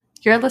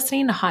You're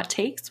listening to Hot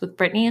Takes with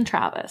Brittany and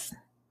Travis.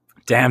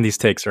 Damn, these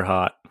takes are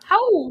hot.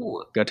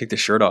 How? Gotta take the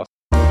shirt off.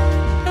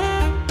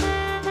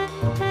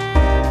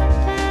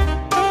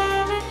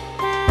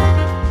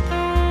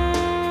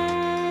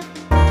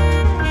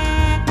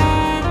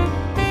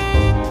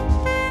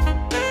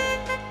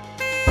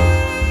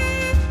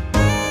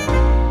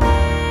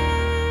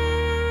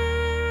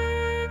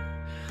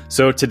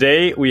 So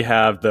today we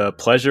have the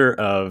pleasure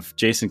of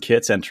Jason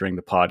Kitts entering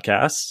the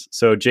podcast.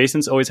 So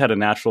Jason's always had a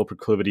natural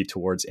proclivity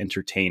towards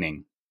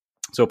entertaining.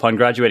 So upon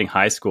graduating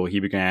high school, he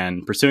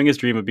began pursuing his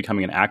dream of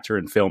becoming an actor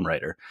and film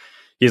writer.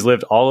 He's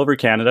lived all over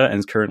Canada and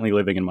is currently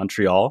living in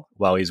Montreal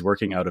while he's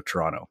working out of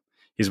Toronto.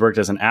 He's worked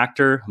as an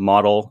actor,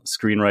 model,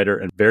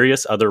 screenwriter, and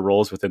various other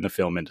roles within the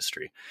film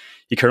industry.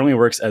 He currently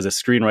works as a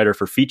screenwriter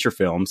for feature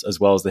films, as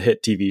well as the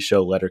hit TV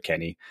show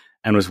Letterkenny,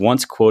 and was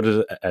once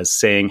quoted as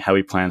saying how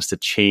he plans to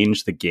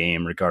change the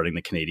game regarding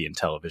the Canadian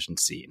television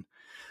scene.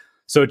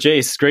 So,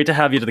 Jace, great to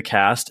have you to the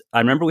cast. I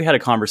remember we had a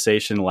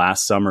conversation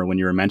last summer when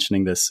you were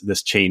mentioning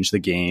this change the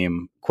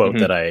game quote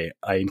that I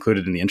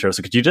included in the intro.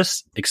 So could you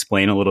just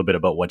explain a little bit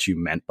about what you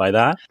meant by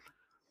that?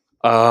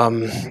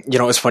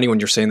 It's funny when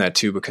you're saying that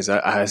too, because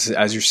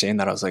as you're saying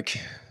that, I was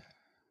like,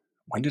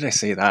 when did I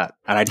say that?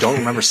 And I don't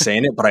remember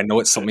saying it, but I know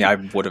it's something I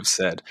would have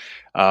said.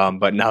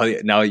 But now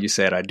that you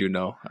say it, I do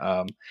know.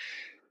 I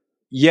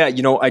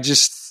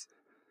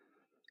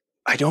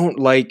don't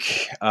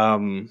like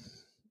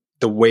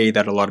the way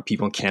that a lot of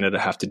people in Canada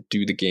have to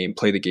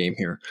play the game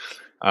here.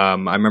 I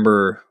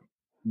remember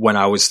when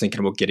I was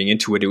thinking about getting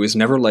into it, it was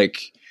never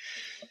like,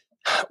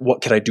 what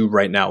could I do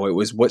right now? It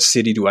was, what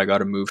city do I got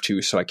to move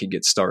to so I could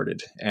get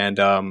started?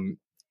 And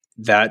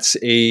that's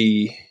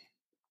a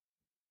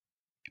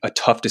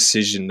tough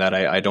decision that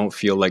I don't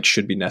feel like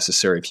should be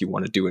necessary if you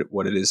want to do it,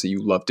 what it is that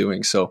you love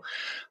doing. So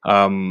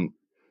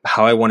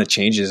how I want to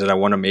change is that I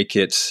want to make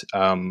it,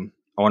 I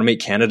want to make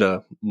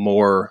Canada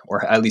more,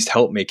 or at least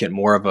help make it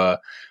more of a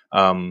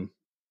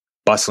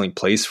bustling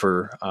place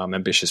for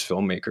ambitious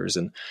filmmakers.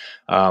 And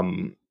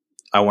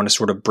I want to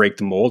sort of break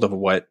the mold of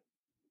what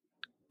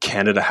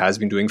Canada has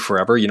been doing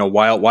forever,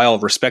 while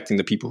respecting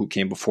the people who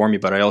came before me,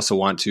 but I also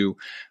want to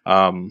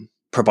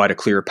provide a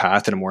clearer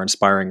path and a more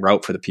inspiring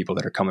route for the people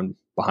that are coming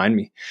behind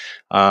me.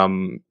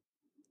 I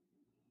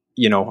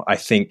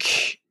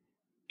think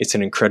it's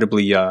an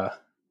incredibly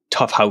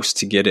tough house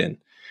to get in,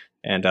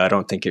 and I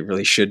don't think it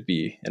really should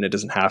be, and it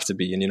doesn't have to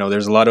be. And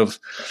there's a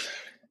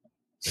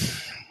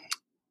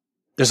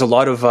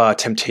lot of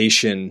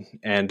temptation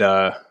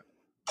and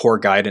poor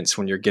guidance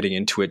when you're getting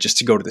into it, just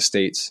to go to the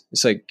States.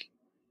 It's like,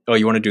 oh,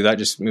 you want to do that?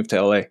 Just move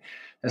to LA.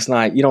 It's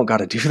not, you don't got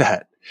to do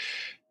that.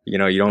 You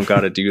don't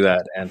got to do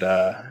that. And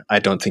I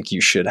don't think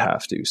you should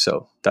have to.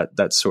 So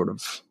that's sort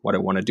of what I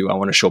want to do. I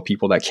want to show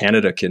people that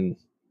Canada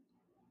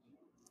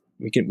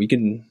we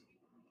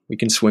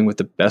can swing with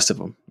the best of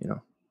them,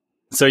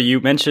 So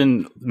you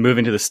mentioned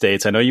moving to the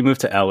States. I know you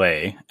moved to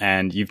LA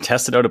and you've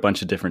tested out a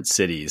bunch of different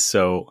cities.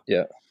 So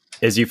yeah.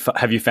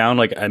 Have you found,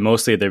 like,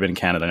 mostly they've been in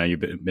Canada. I know you've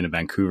been in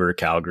Vancouver,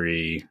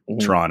 Calgary,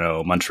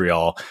 Toronto,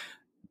 Montreal.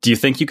 Do you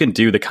think you can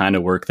do the kind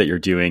of work that you're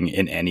doing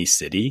in any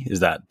city? Is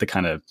that the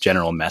kind of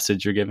general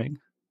message you're giving?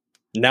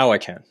 Now I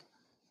can.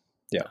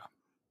 Yeah.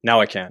 Now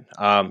I can.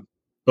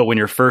 But when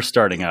you're first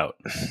starting out?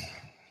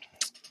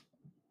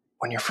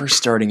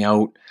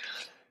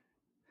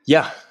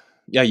 Yeah,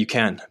 you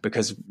can.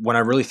 Because when I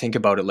really think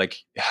about it, like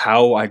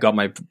how I got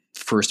my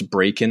first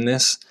break in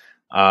this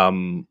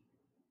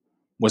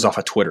was off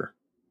of Twitter.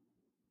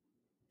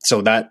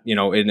 So that,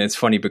 and it's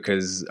funny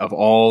because of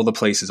all the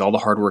places, all the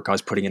hard work I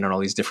was putting in on all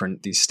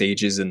these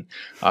stages and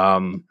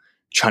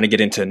trying to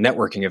get into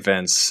networking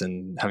events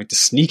and having to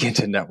sneak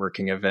into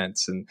networking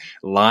events and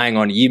lying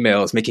on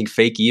emails, making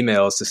fake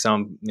emails to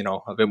sound,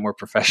 a bit more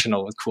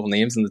professional with cool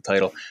names in the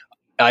title.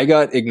 I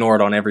got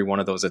ignored on every one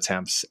of those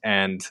attempts.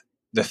 And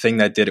the thing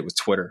that did it was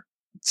Twitter,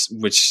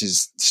 which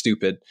is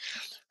stupid.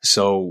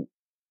 So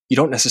you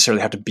don't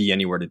necessarily have to be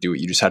anywhere to do it.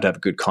 You just have to have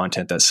good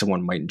content that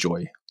someone might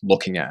enjoy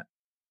looking at.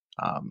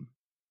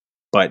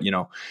 But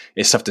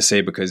it's tough to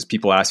say because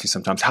people ask me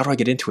sometimes, how do I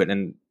get into it?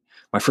 And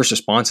my first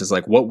response is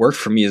like, what worked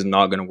for me is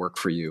not going to work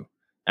for you.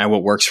 And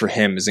what works for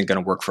him isn't going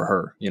to work for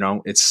her.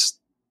 It's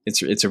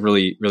a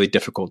really, really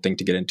difficult thing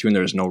to get into. And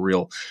there's no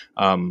real,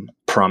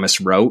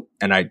 promised route.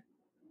 And I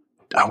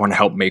want to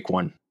help make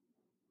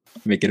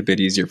it a bit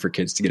easier for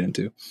kids to get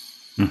into.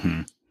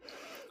 Mm-hmm.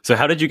 So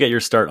how did you get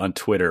your start on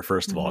Twitter,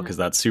 first of all? Because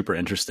that's super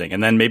interesting.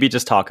 And then maybe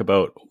just talk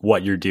about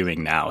what you're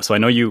doing now. So I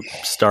know you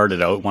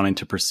started out wanting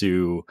to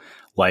pursue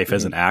life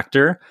as an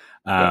actor.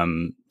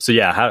 So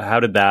how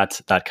did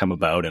that come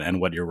about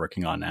and what you're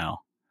working on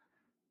now?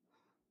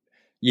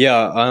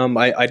 Yeah,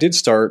 I did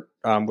start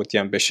with the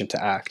ambition to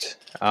act.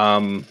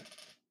 And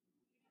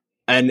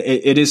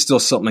it is still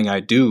something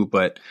I do,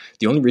 but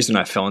the only reason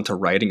I fell into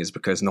writing is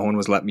because no one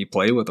was letting me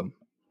play with them.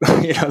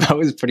 That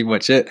was pretty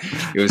much it.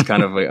 It was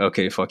kind of like,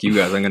 okay, fuck you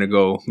guys. I'm going to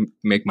go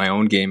make my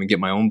own game and get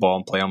my own ball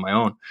and play on my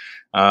own.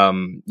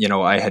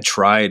 I had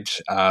tried,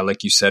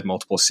 like you said,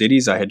 multiple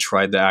cities. I had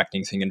tried the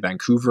acting thing in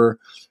Vancouver,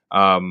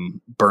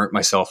 burnt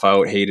myself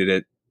out, hated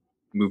it,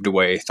 moved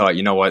away, thought,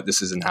 you know what,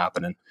 this isn't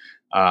happening.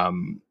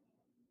 And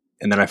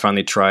then I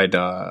finally tried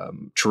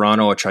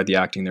Toronto. I tried the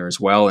acting there as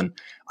well. And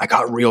I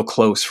got real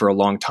close for a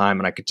long time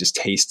and I could just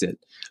taste it.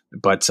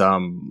 But,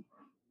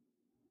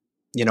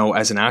 you know,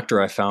 as an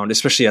actor, I found,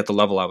 especially at the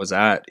level I was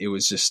at, it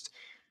was just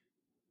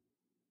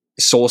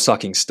soul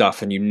sucking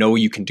stuff. And you know,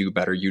 you can do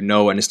better, you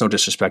know, and it's no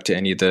disrespect to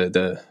any of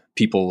the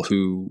people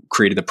who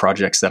created the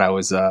projects that I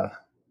was,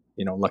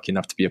 you know, lucky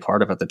enough to be a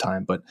part of at the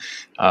time. But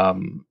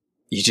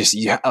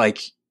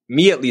like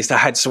me, at least, I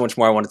had so much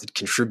more I wanted to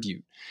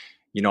contribute.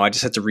 You know, I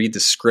just had to read the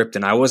script,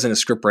 and I wasn't a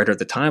script writer at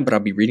the time, but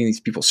I'd be reading these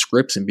people's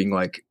scripts and being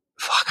like,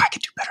 fuck, I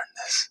could do better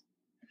than this.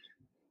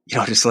 You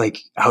know, just like,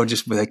 I would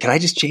just be like, can I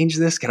just change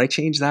this? Can I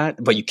change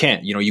that? But you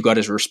can't, you know, you got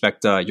to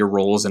respect your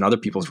roles and other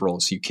people's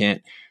roles. So you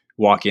can't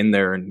walk in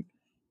there and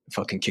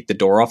fucking kick the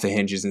door off the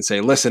hinges and say,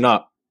 listen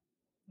up.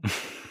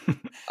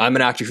 I'm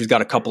an actor who's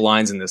got a couple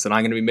lines in this and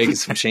I'm going to be making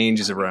some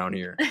changes around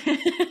here.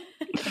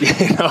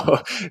 You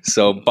know,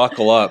 so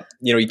buckle up.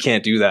 You know, you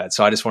can't do that.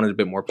 So I just wanted a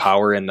bit more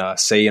power and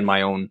say in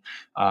my own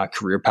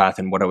career path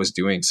and what I was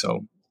doing.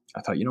 So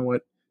I thought, you know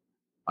what,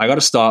 I got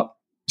to stop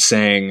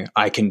saying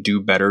I can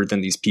do better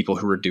than these people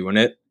who are doing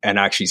it and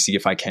actually see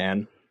if I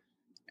can,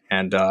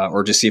 and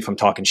or just see if I'm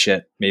talking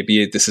shit.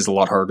 Maybe this is a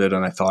lot harder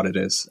than I thought it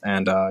is,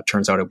 and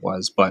turns out it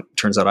was. But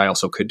turns out I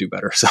also could do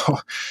better. So,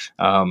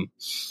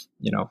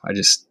 you know, I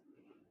just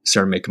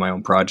started making my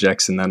own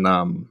projects, and then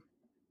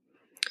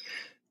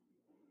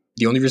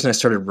the only reason I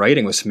started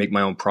writing was to make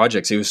my own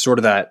projects. It was sort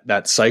of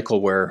that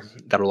cycle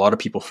that a lot of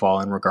people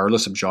fall in,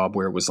 regardless of job,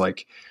 where it was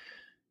like,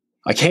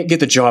 I can't get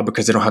the job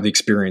because I don't have the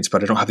experience,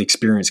 but I don't have the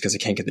experience because I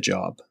can't get the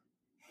job.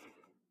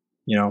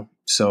 You know?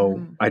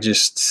 So I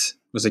just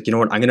was like, you know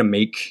what, I'm going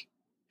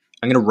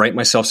to write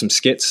myself some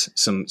skits,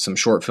 some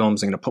short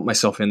films. I'm going to put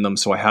myself in them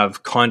so I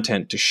have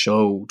content to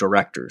show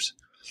directors.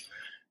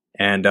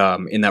 And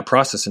in that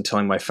process, and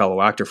telling my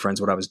fellow actor friends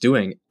what I was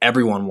doing,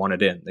 everyone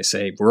wanted in. They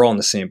say, we're all in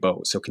the same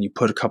boat. So can you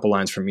put a couple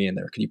lines for me in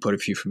there? Can you put a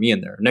few for me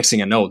in there? Next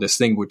thing I know, this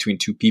thing between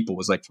two people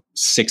was like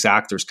 6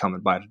 actors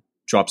coming by to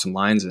drop some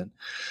lines in.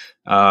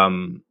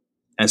 And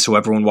so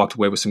everyone walked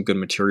away with some good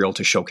material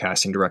to show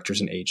casting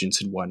directors and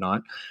agents and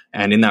whatnot.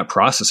 And in that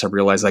process, I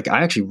realized like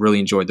I actually really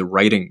enjoyed the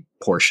writing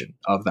portion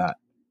of that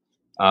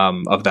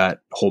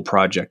whole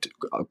project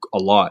a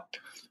lot.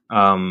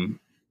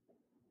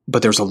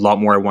 But there's a lot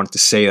more I wanted to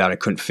say that I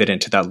couldn't fit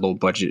into that low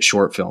budget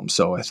short film.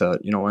 So I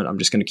thought, you know what, I'm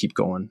just going to keep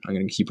going. I'm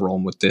going to keep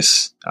rolling with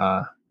this,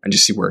 and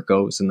just see where it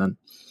goes. And then,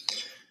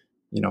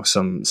 you know,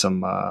 some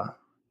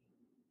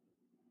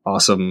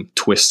awesome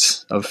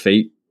twists of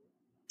fate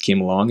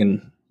came along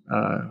and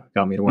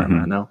got me to where I'm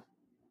at now.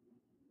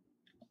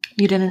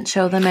 You didn't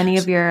show them any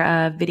of your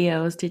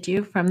videos, did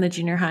you, from the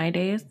junior high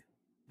days?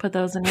 Put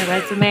those in your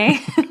resume?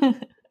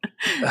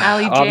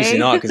 Ali J? Obviously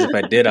not, because if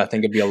I did, I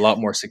think it'd be a lot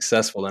more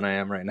successful than I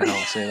am right now.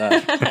 I'll say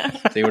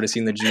that. If they would have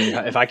seen the junior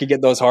high, if I could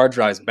get those hard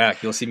drives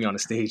back, you'll see me on a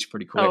stage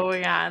pretty quick. Oh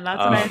yeah, that's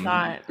what I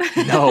thought.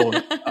 No.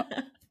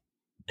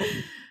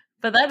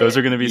 But those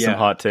are going to be some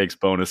hot takes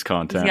bonus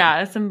content.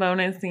 Yeah, some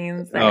bonus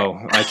scenes there. Oh,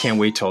 I can't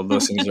wait till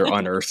those things are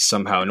unearthed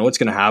somehow. And what's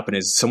going to happen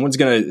is someone's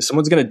going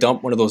to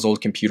dump one of those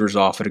old computers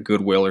off at a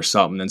Goodwill or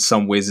something, and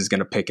some whiz is going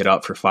to pick it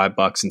up for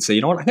 $5 and say,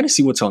 you know what, I'm going to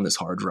see what's on this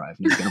hard drive.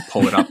 And he's going to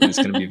pull it up, and it's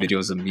going to be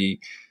videos of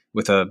me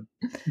with a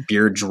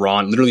beard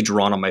literally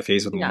drawn on my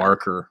face with a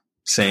marker,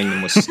 saying the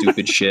most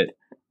stupid shit.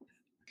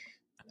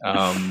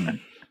 And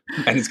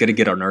it's going to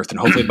get unearthed. And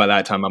hopefully by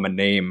that time, I'm a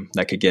name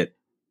that could get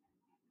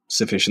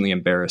sufficiently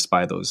embarrassed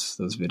by those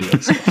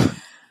videos. So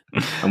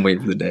I'm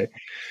waiting for the day.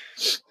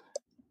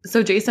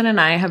 So Jason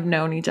and I have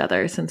known each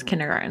other since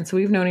kindergarten. So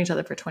we've known each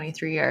other for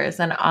 23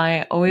 years. And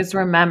I always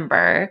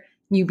remember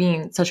you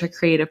being such a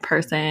creative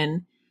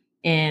person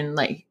in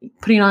like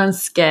putting on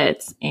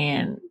skits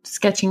and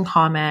sketching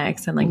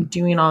comics and like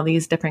doing all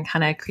these different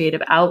kind of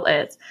creative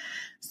outlets.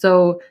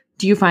 So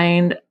do you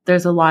find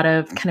there's a lot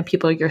of kind of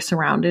people you're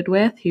surrounded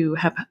with who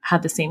have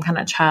had the same kind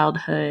of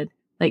childhood,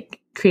 like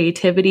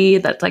creativity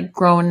that's like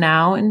grown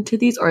now into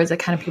these? Or is it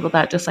kind of people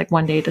that just like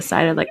one day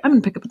decided like, I'm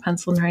gonna pick up a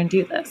pencil and try and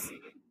do this?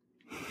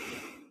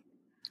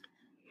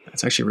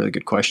 That's actually a really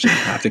good question. I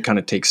have to kind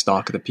of take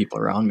stock of the people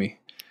around me.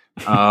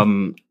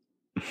 I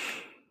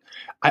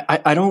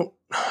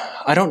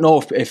don't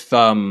know if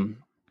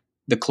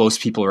the close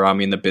people around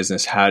me in the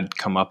business had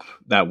come up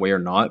that way or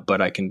not,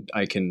 but I can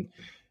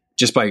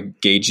just by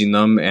gauging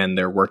them and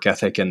their work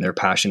ethic and their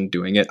passion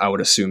doing it, I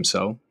would assume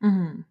so.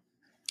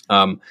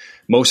 Mm-hmm.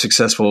 Most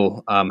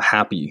successful,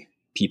 happy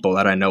people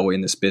that I know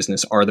in this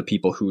business are the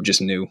people who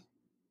just knew,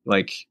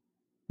 like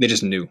they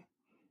just knew.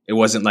 It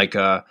wasn't like,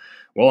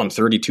 well, I'm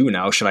 32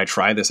 now. Should I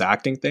try this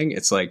acting thing?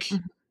 It's like,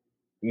 mm-hmm.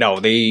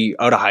 No, they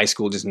out of high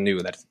school just knew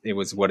that it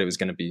was what it was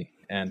going to be.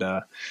 And,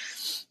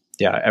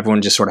 yeah,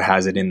 everyone just sort of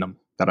has it in them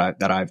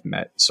that I've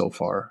met so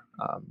far.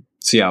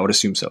 So yeah, I would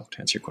assume so, to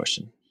answer your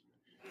question,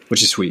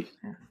 which is sweet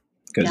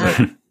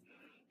because,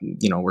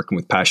 you know, working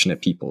with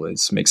passionate people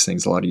makes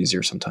things a lot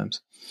easier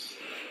sometimes.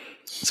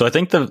 So I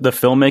think the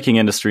filmmaking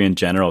industry in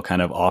general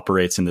kind of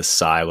operates in this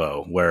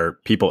silo where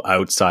people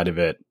outside of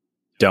it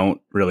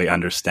don't really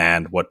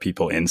understand what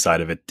people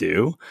inside of it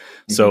do.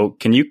 So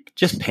can you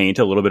just paint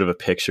a little bit of a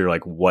picture,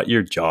 like what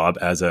your job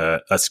as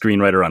a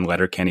screenwriter on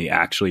Letterkenny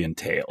actually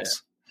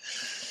entails?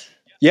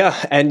 Yeah.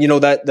 And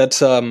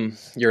that's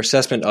your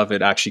assessment of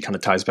it actually kind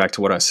of ties back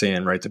to what I was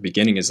saying right at the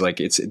beginning, is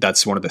like,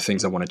 that's one of the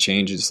things I want to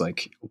change, is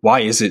like, why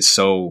is it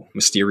so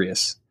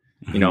mysterious?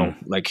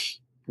 Like,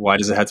 why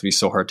does it have to be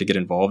so hard to get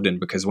involved in?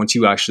 Because once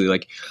you actually,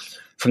 like,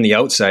 from the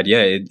outside,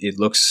 it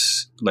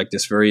looks like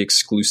this very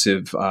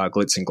exclusive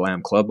glitz and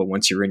glam club. But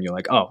once you're in, you're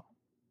like, oh,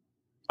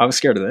 I was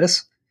scared of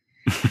this.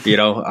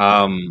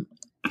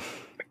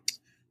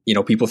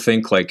 People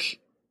think, like,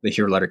 they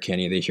hear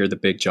Letterkenny, they hear the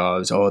big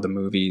jobs, the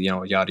movie,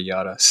 yada,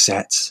 yada,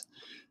 sets,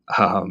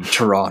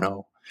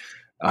 Toronto.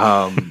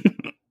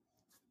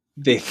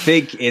 They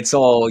think it's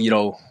all,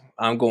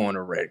 I'm going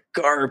to red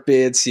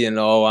carpets,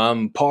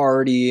 I'm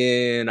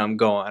partying, I'm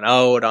going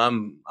out,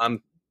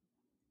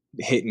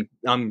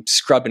 I'm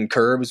scrubbing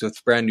curbs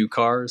with brand new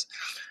cars.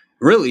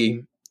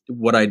 Really,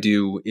 what I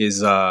do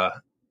is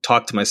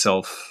talk to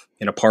myself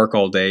in a park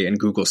all day and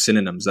Google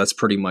synonyms. That's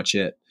pretty much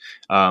it.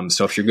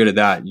 So if you're good at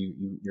that,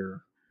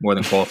 you're more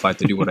than qualified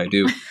to do what I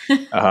do.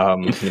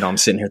 I'm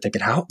sitting here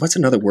thinking, what's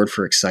another word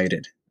for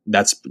excited?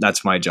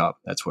 That's my job.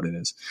 That's what it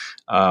is.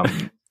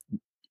 I'm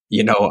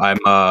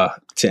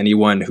to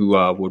anyone who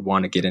would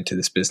want to get into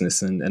this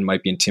business and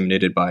might be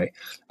intimidated by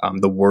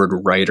the word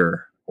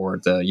writer, or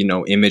the,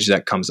 image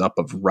that comes up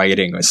of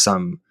writing as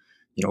some,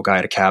 guy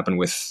at a cabin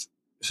with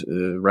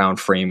round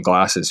frame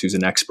glasses who's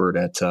an expert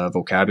at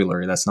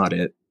vocabulary. That's not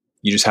it.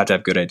 You just have to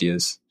have good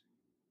ideas,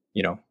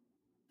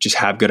 just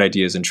have good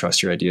ideas and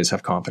trust your ideas,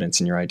 have confidence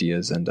in your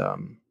ideas, and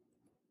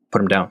put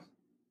them down.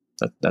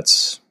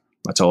 That's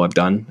all I've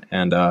done.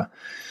 And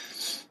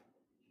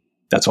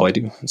that's all I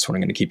do. That's what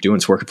I'm going to keep doing.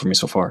 It's working for me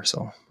so far.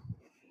 So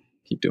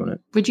keep doing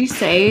it. Would you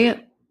say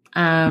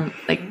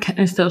like kind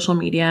of social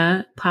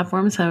media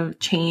platforms have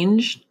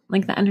changed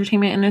like the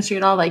entertainment industry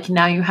at all? Like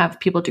now you have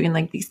people doing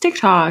like these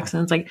TikToks,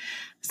 and it's like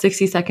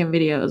 60-second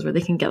videos where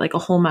they can get like a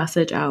whole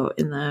message out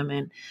in them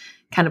and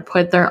kind of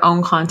put their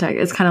own content.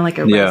 It's kind of like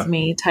a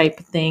resume type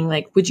thing.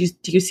 Like, do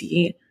you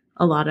see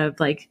a lot of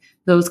like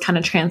those kind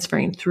of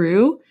transferring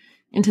through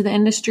into the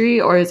industry,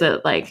 or is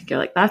it like, you're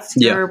like, that's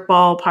your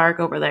ballpark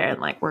over there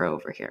and like, we're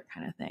over here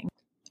kind of thing?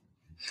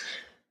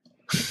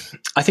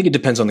 I think it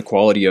depends on the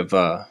quality of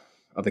the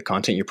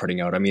content you're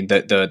putting out. I mean,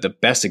 the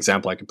best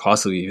example I could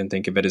possibly even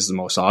think of it is the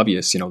most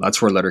obvious.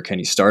 That's where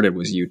Letterkenny started,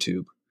 was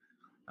YouTube.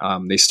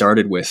 They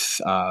started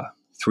with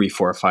 3,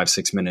 4, 5,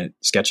 6 minute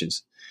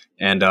sketches.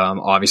 And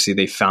obviously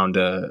they found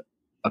a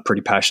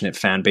pretty passionate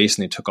fan base,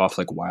 and they took off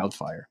like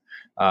wildfire.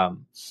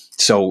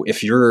 So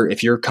if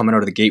you're coming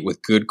out of the gate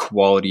with good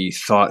quality,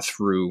 thought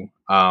through,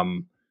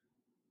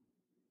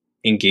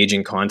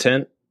 engaging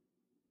content,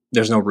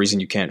 there's no reason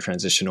you can't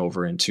transition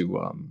over into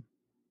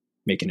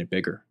making it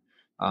bigger.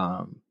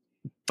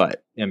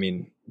 But I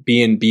mean,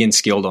 being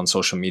skilled on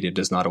social media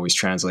does not always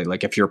translate.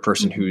 Like if you're a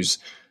person who's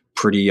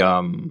pretty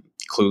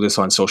clueless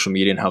on social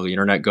media and how the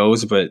internet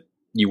goes, but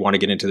you want to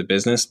get into the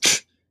business,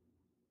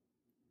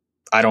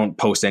 I don't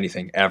post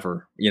anything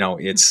ever.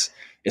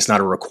 It's not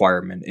a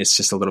requirement. It's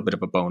just a little bit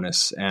of a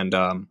bonus. And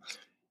a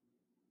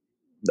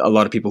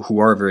lot of people who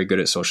are very good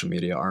at social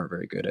media aren't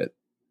very good at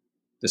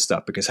this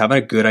stuff, because having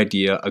a good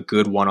idea, a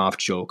good one-off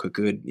joke, a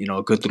good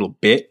little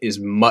bit is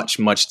much,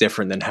 much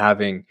different than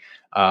having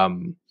a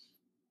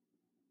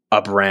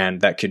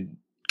brand that can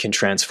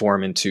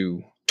transform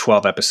into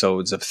 12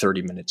 episodes of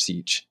 30 minutes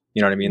each.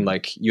 You know what I mean?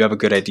 Like, you have a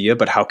good idea,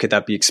 but how could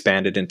that be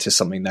expanded into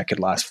something that could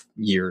last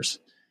years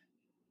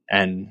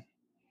and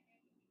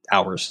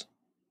hours?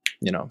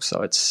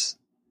 So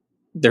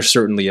there's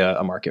certainly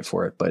a market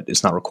for it, but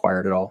it's not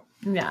required at all.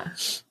 Yeah.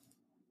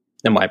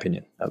 In my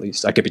opinion, at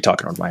least. I could be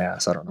talking on my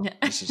ass. I don't know. Yeah.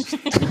 This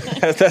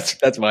is,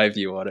 that's my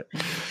view on it.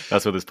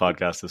 That's what this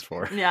podcast is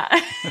for. Yeah.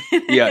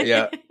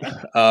 Yeah.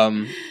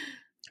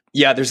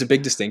 There's a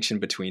big distinction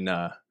between,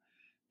 or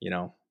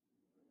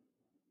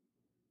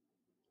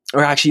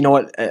actually, you know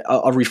what?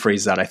 I'll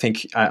rephrase that. I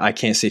think I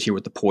can't sit here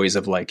with the poise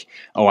of like,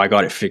 oh, I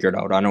got it figured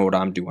out. I know what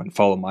I'm doing.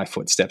 Follow my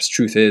footsteps.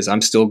 Truth is, I'm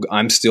still,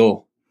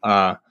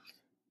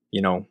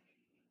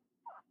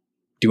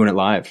 doing it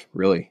live.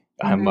 Really,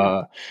 I'm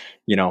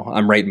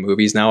writing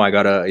movies now. I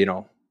got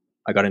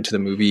into the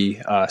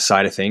movie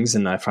side of things,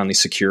 and I finally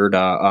secured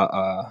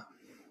an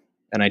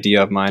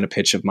idea of mine, a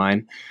pitch of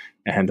mine,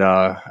 and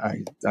I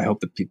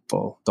hope that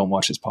people don't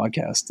watch this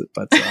podcast,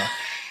 but.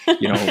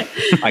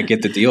 I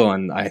get the deal,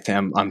 and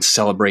I'm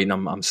celebrating.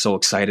 I'm so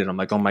excited. I'm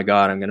like, oh my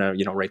God, I'm going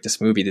to, write this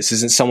movie. This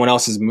isn't someone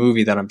else's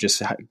movie that I'm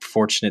just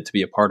fortunate to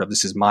be a part of.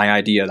 This is my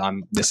idea.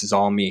 This is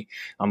all me.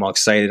 I'm all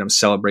excited. I'm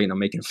celebrating. I'm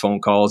making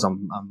phone calls.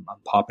 I'm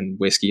popping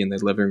whiskey in the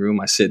living room.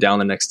 I sit down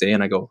the next day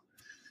and I go,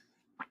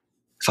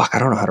 fuck, I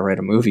don't know how to write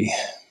a movie.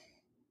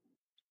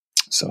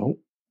 So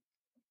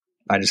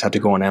I just have to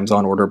go on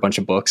Amazon, order a bunch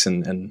of books,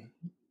 and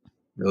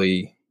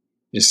really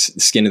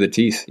just skin of the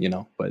teeth,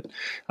 But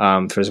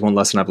if there's one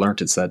lesson I've learned,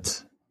 it's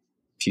that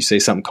if you say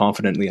something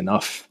confidently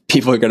enough,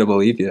 people are going to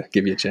believe you,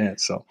 give you a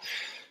chance. So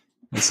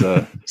it's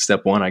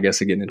step one, I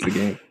guess, of getting into the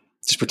game.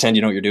 just pretend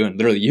you know what you're doing.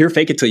 Literally, you hear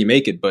fake it till you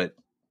make it, but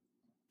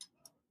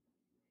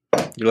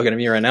you're looking at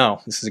me right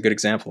now. This is a good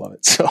example of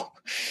it. So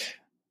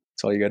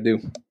that's all you got to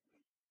do.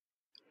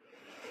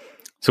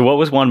 So what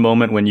was one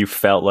moment when you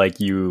felt like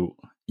you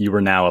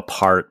were now a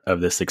part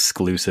of this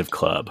exclusive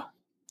club?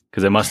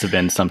 Because it must have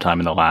been sometime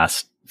in the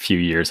last few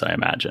years, I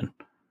imagine.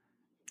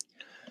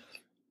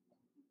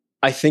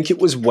 I think it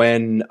was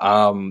when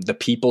the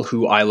people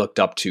who I looked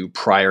up to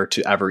prior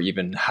to ever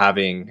even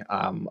having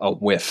a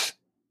whiff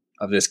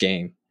of this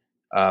game,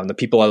 the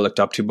people I looked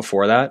up to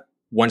before that,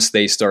 once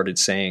they started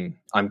saying,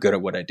 I'm good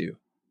at what I do.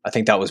 I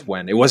think that was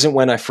when. It wasn't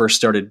when I first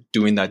started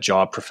doing that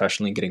job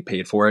professionally and getting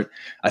paid for it.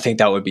 I think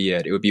that would be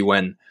it. It would be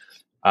when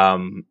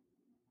the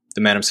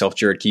man himself,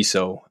 Jared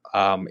Kiso,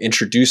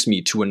 introduced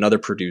me to another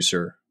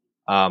producer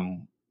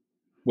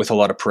with a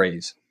lot of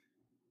praise.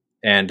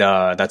 And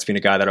that's been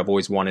a guy that I've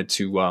always wanted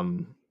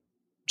to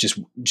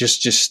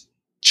just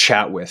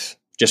chat with,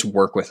 just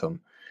work with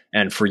him.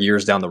 And for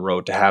years down the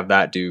road, to have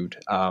that dude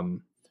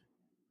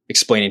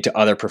explaining to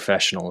other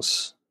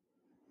professionals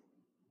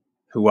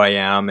who I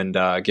am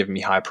and giving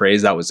me high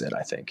praise, that was it.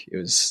 I think it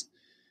was.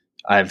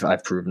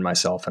 I've proven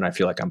myself, and I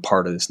feel like I'm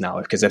part of this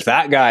now. Because if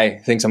that guy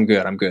thinks I'm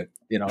good, I'm good.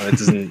 You know, it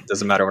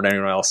doesn't matter what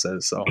anyone else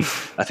says. So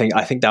I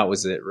think that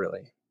was it,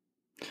 really.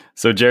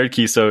 So Jared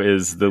Kiso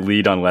is the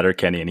lead on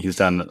Letterkenny, and he's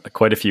done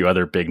quite a few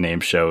other big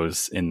name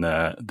shows in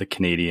the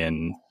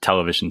Canadian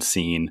television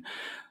scene.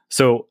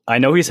 So I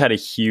know he's had a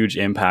huge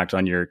impact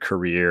on your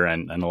career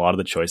and a lot of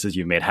the choices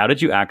you've made. How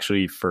did you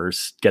actually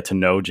first get to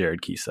know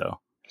Jared Kiso?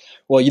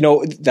 Well, you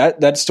know,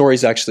 that story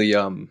is actually,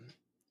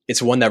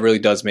 it's one that really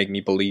does make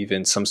me believe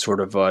in some sort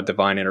of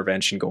divine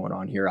intervention going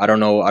on here. I don't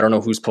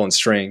know who's pulling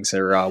strings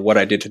or what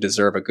I did to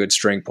deserve a good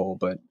string pull,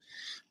 but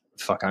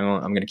fuck,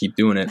 I'm going to keep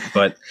doing it.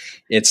 But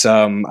it's,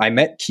 I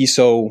met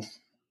Kiso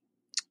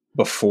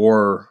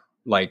before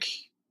like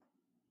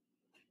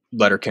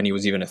Letterkenny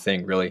was even a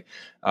thing, really.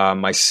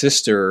 My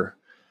sister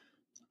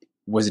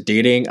was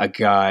dating a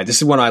guy. This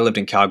is when I lived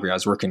in Calgary. I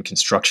was working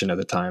construction at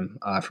the time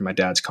for my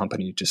dad's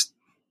company, just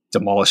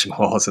demolishing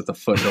walls at the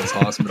Foothills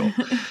Hospital.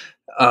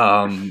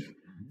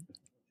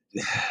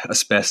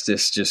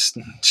 Asbestos, just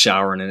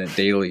showering in it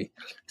daily,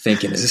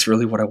 thinking, is this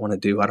really what I want to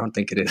do? I don't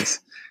think it is.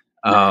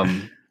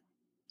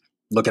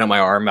 Looking at my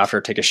arm after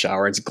I take a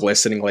shower, it's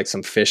glistening like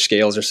some fish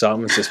scales or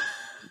something. It's just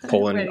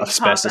pulling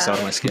asbestos out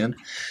of my skin.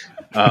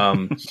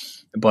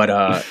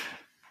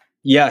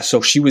 Yeah,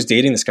 so she was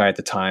dating this guy at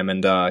the time,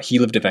 and he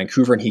lived in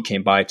Vancouver, and he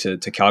came by to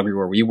Calgary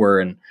where we were,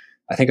 and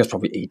I think I was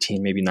probably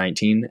 18, maybe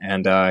 19,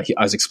 and I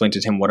was explaining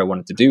to him what I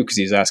wanted to do, because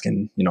he was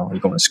asking, you know, are you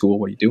going to school?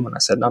 What are you doing? I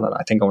said, no,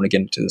 I think I want to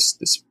get into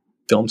this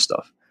film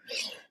stuff.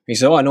 He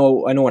said, oh, I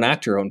know an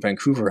actor out in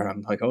Vancouver, and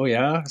I'm like, oh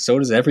yeah, so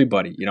does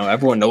everybody. You know,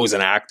 everyone knows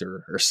an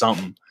actor or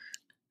something.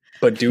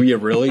 But do you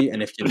really?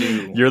 And if you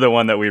do, you're the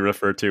one that we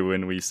refer to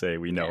when we say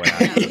we know an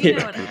actor. We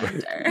know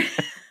an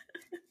actor.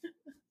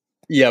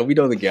 Yeah, we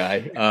know the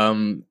guy.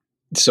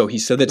 So he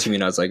said that to me,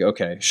 and I was like,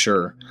 okay,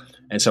 sure.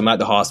 And so I'm at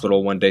the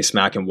hospital one day,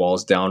 smacking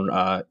walls down,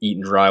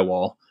 eating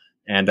drywall,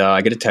 and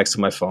I get a text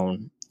on my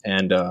phone,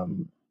 and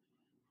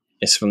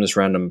it's from this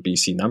random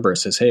BC number. It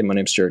says, hey, my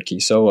name's Jared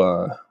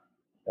Kiso.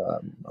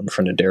 I'm a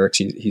friend of Derek's.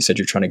 He said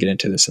you're trying to get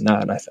into this and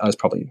that. And I was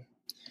probably,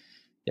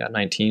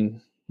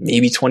 19,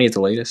 maybe 20 at the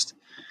latest.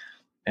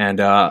 And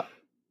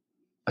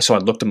so I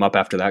looked him up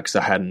after that, because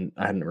I hadn't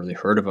really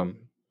heard of him.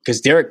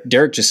 Because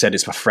Derek just said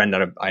it's a friend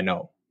that I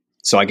know.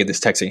 So I get this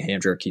text saying, hey,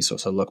 I'm Jared Kiso.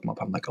 So I look him up.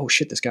 I'm like, oh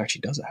shit, this guy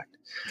actually does act.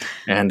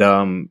 And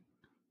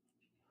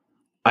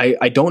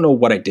I don't know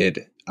what I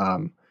did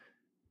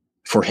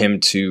for him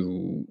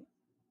to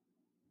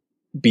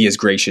be as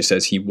gracious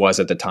as he was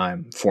at the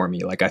time for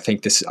me. Like, I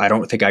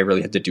don't think I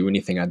really had to do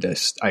anything on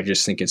this. I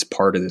just think it's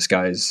part of this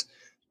guy's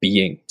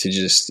being to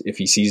just, if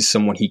he sees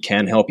someone he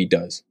can help, he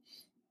does.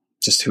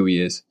 Just who he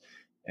is.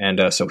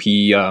 And so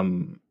he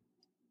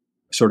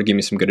sort of gave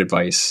me some good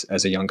advice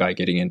as a young guy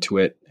getting into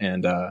it,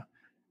 and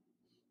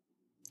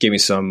gave me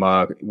some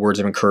words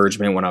of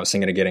encouragement when I was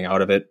thinking of getting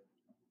out of it.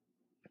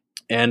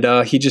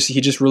 And he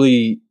just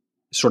really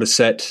sort of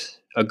set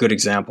a good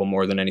example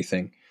more than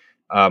anything.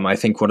 I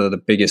think one of the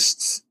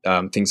biggest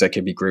things I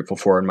could be grateful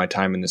for in my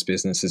time in this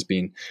business is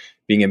being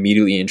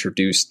immediately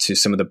introduced to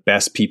some of the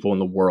best people in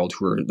the world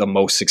who are the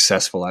most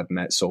successful I've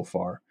met so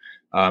far.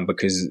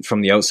 Because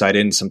from the outside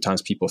in,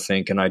 sometimes people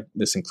think, and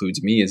this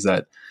includes me, is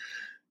that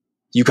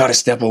you got to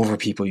step over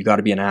people. You got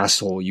to be an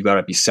asshole. You got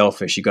to be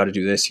selfish. You got to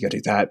do this. You got to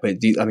do that.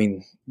 But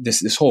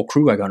this whole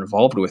crew I got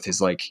involved with is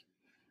like,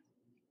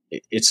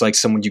 it's like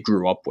someone you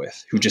grew up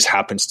with who just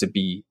happens to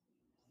be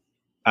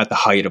at the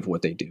height of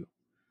what they do.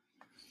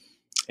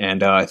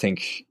 And I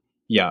think,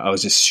 I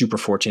was just super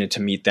fortunate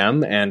to meet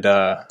them, and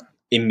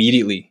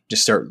immediately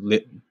just start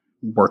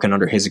working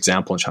under his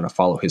example and trying to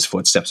follow his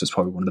footsteps was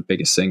probably one of the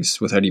biggest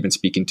things. Without even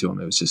speaking to him,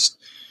 it was just,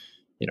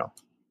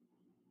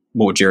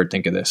 what would Jared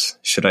think of this?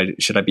 Should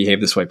I behave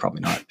this way?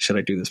 Probably not. Should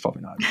I do this?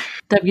 Probably not.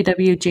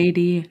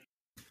 WWJD.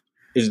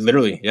 It's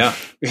literally, yeah.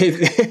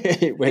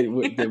 It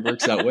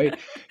works that way.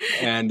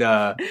 And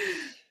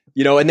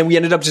and then we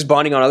ended up just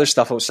bonding on other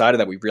stuff outside of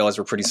that. We realized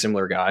we're pretty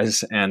similar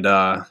guys. And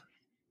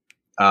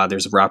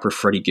there's a rapper,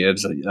 Freddie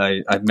Gibbs.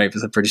 I'm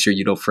pretty sure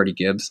you know Freddie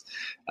Gibbs.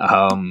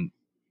 And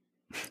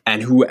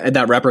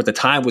that rapper at the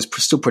time was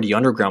still pretty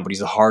underground, but he's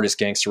the hardest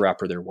gangster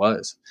rapper there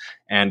was.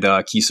 And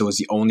Kiso was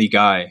the only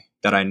guy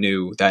that I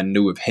knew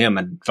of him,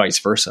 and vice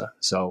versa.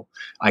 So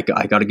I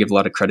got to give a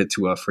lot of credit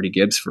to Freddie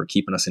Gibbs for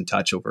keeping us in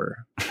touch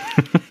over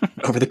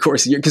the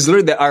course of the year. Because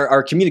literally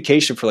our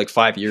communication for like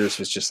 5 years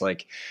was just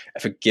like,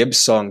 if a Gibbs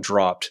song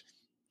dropped,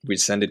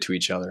 we'd send it to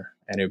each other,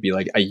 and it would be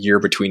like a year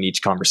between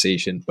each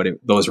conversation. But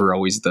those were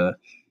always the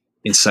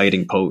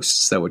inciting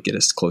posts that would get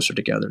us closer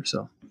together.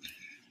 So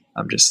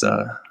I'm just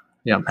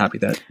I'm happy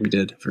that we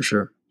did, for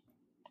sure.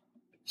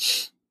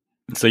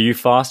 So you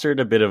fostered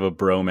a bit of a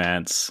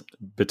bromance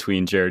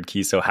between Jared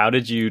Kiso. How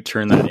did you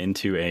turn that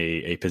into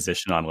a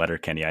position on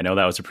Letterkenny? I know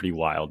that was a pretty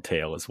wild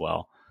tale as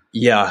well.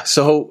 Yeah,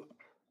 so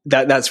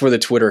that's where the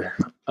Twitter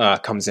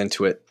comes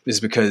into it, is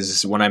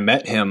because when I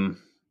met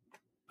him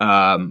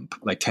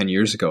like 10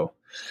 years ago,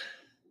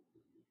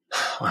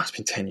 it's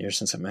been 10 years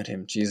since I met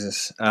him.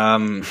 Jesus.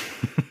 We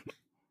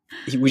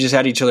just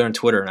had each other on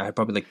Twitter, and I had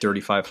probably like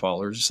 35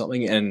 followers or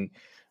something. And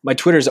my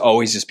Twitter's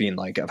always just been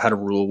like, I've had a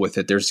rule with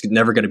it. There's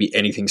never going to be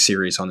anything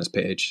serious on this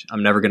page.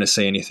 I'm never going to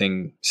say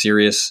anything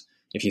serious.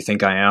 If you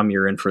think I am,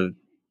 you're in for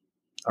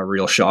a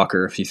real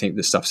shocker if you think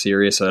this stuff's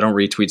serious. So I don't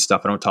retweet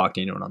stuff. I don't talk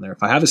to anyone on there.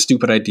 If I have a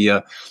stupid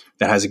idea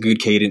that has a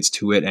good cadence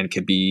to it and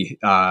could be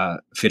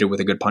fitted with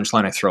a good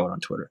punchline, I throw it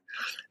on Twitter.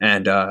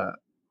 And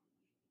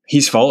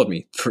he's followed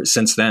me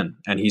since then,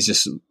 and he's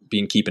just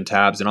been keeping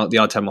tabs. And the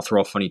odd time I'll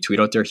throw a funny tweet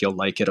out there, he'll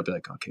like it. I'll be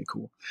like, okay,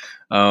 cool.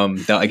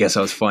 I guess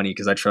that was funny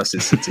because I trust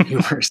his sense of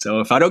humor.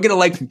 So if I don't get a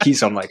like from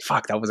Keith, I'm like,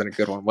 fuck, that wasn't a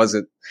good one, was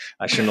it?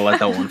 I shouldn't have let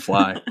that one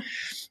fly.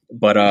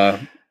 But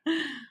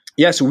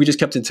so we just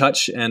kept in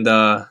touch and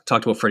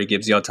talked about Freddie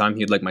Gibbs the odd time.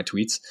 He'd like my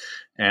tweets.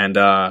 And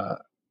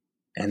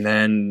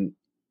then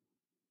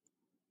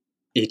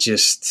it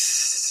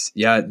just,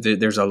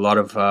 there's a lot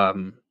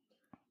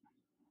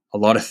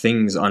of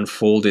things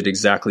unfolded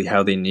exactly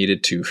how they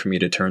needed to for me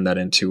to turn that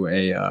into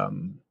a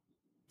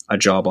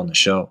job on the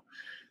show.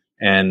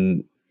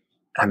 And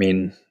I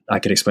mean, I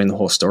could explain the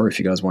whole story if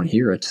you guys want to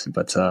hear it,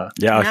 but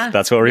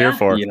that's what we're here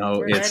for.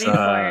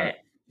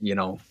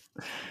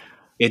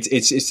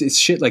 It's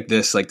shit like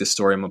this, like the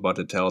story I'm about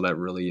to tell, that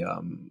really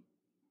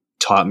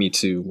taught me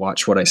to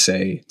watch what I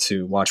say,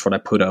 to watch what I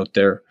put out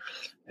there,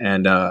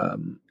 and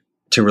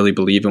to really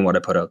believe in what I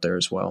put out there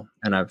as well.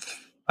 And I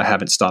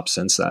haven't stopped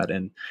since that.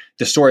 And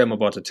the story I'm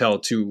about to tell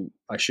too,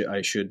 I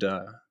should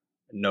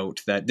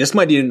note that this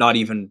might not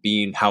even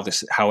be how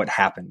it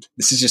happened.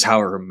 This is just how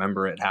I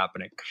remember it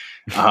happening.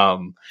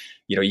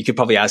 You could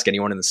probably ask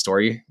anyone in the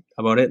story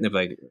about it, and they'd be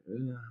like,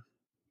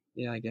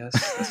 yeah, I guess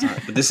that's not.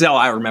 But this is how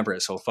I remember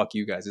it. So fuck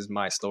you guys. This is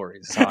my story.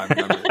 This is how I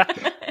remember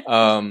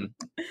it.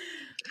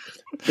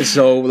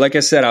 So like I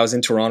said, I was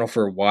in Toronto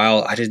for a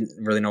while. I didn't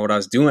really know what I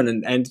was doing.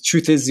 And the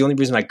truth is, the only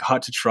reason I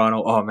got to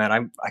Toronto, oh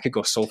man, I could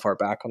go so far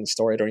back on the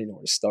story. I don't even know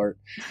where to start.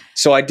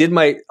 So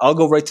I'll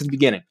go right to the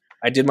beginning.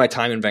 I did my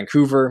time in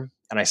Vancouver,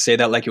 and I say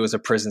that like it was a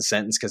prison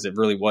sentence because it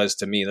really was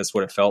to me. That's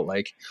what it felt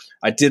like.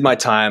 I did my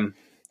time.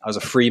 I was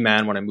a free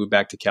man when I moved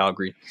back to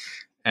Calgary.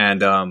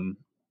 And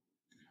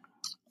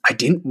I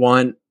didn't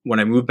want, when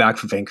I moved back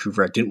from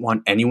Vancouver, I didn't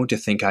want anyone to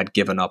think I'd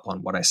given up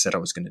on what I said I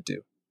was going to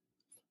do.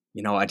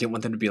 I didn't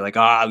want them to be like,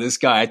 this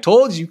guy, I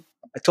told you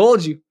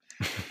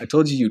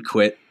you'd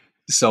quit.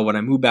 So when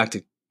I moved back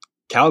to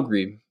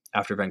Calgary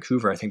after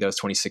Vancouver, I think that was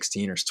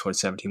 2016 or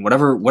 2017,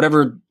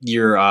 whatever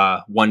year,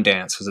 One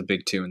Dance was a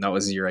big tune. That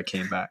was the year I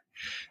came back.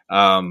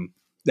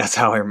 That's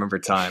how I remember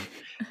time.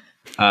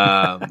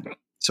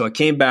 So I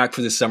came back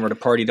for the summer to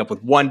party up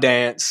with One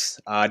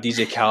Dance,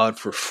 DJ Khaled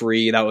for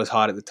free. That was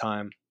hot at the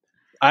time.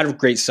 I had a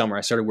great summer.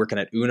 I started working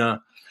at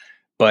Una,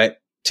 but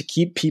to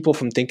keep people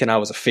from thinking I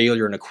was a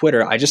failure and a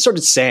quitter, I just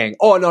started saying,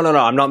 no,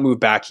 I'm not moved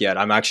back yet.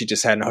 I'm actually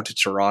just heading out to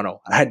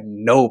Toronto. I had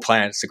no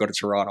plans to go to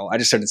Toronto. I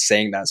just started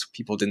saying that so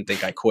people didn't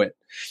think I quit.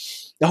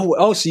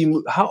 So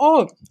you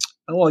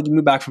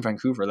moved back from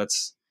Vancouver.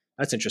 That's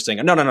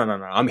interesting. No.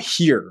 I'm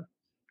here.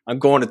 I'm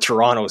going to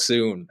Toronto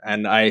soon.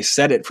 And I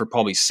said it for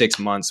probably 6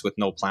 months with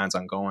no plans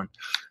on going.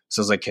 So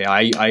I was like, okay,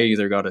 I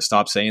either got to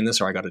stop saying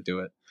this or I got to do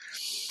it.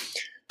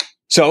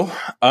 So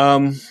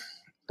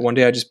one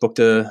day I just booked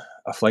a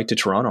flight to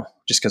Toronto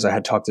just because I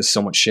had talked this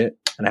so much shit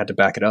and I had to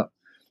back it up.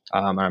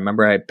 I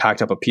remember I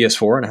packed up a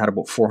PS4 and I had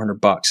about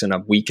 $400 and a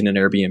week in an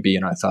Airbnb,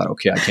 and I thought,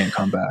 okay, I can't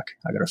come back.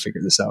 I got to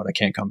figure this out. I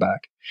can't come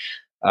back.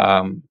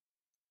 And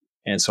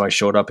so I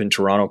showed up in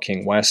Toronto,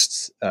 King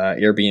West,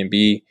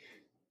 Airbnb.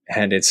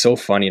 And it's so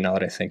funny now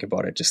that I think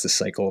about it, just the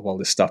cycle of all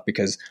this stuff,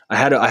 because I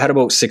had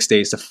about 6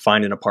 days to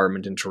find an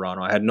apartment in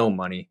Toronto. I had no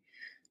money.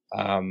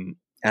 And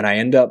I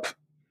end up,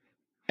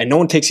 and no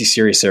one takes you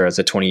serious there as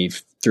a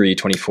 23,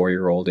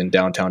 24-year-old in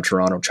downtown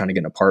Toronto trying to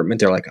get an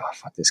apartment. They're like, oh,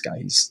 fuck this guy.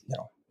 He's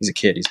a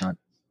kid. He's not,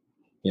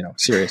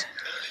 serious.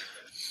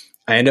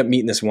 I end up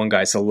meeting this one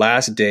guy. It's the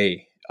last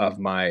day of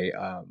my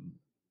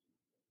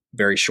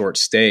very short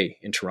stay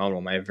in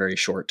Toronto, my very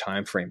short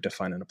time frame to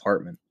find an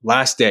apartment.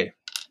 Last day,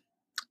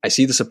 I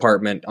see this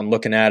apartment. I'm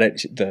looking at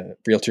it. The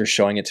realtor's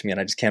showing it to me,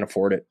 and I just can't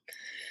afford it.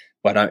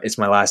 But it's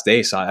my last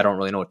day, so I don't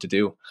really know what to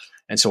do.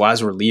 And so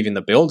as we're leaving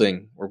the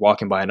building, we're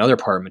walking by another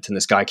apartment, and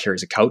this guy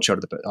carries a couch out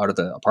of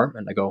the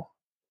apartment. I go,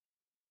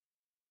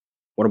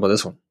 "What about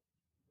this one?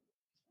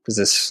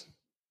 Because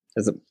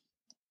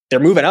they're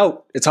moving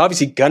out. It's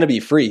obviously gonna be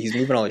free. He's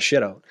moving all his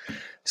shit out."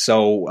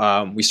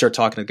 So we start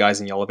talking to the guys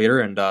in the elevator,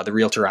 and the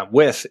realtor I'm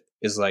with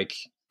is like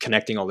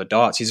connecting all the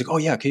dots. He's like, "Oh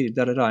yeah, okay,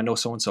 I know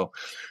so and so."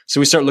 So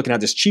we start looking at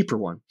this cheaper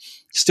one.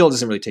 Still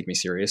doesn't really take me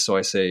serious. So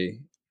I say,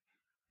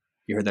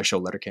 "You heard that show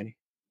Letterkenny?"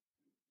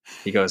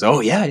 He goes,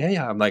 "Oh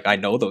yeah. I'm like, "I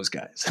know those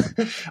guys.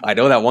 I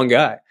know that one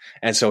guy."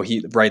 And so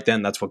right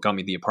then, that's what got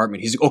me the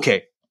apartment. He's like,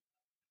 "Okay."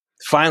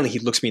 Finally, he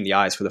looks me in the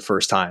eyes for the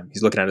first time.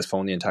 He's looking at his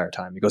phone the entire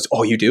time. He goes,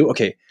 "Oh, you do?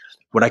 Okay.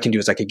 What I can do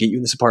is I could get you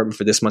in this apartment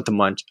for this much a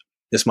month.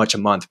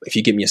 If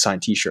you get me a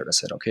signed t-shirt." I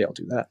said, "Okay, I'll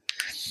do that."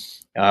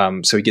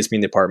 So he gets me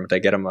in the apartment. I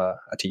get him a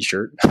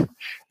t-shirt.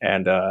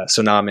 And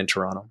so now I'm in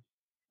Toronto.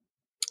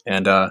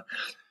 And I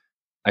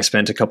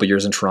spent a couple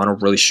years in Toronto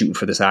really shooting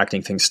for this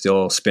acting thing,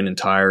 still spinning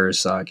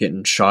tires,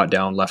 getting shot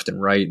down left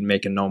and right and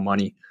making no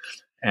money.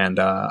 And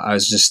I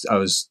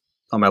was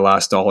on my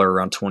last dollar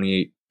around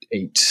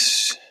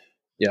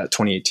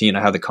 2018.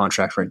 I have the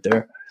contract right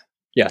there.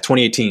 Yeah,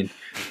 2018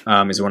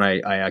 is when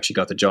I actually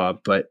got the job.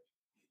 But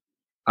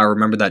I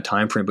remember that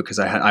time frame because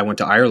I went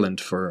to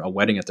Ireland for a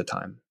wedding at the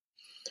time.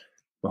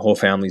 My whole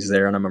family's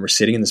there, and I remember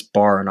sitting in this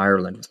bar in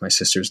Ireland with my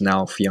sister's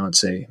now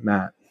fiance,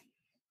 Matt.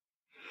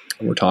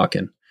 And we're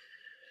talking.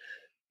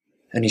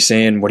 And he's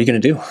saying, "What are you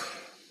going to do?"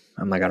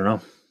 I'm like, "I don't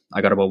know.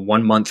 I got about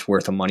 1 month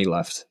worth of money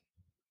left.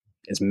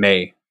 It's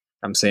May.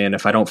 I'm saying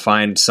if I don't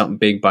find something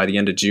big by the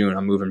end of June,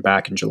 I'm moving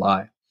back in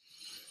July.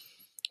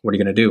 What are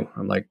you going to do?"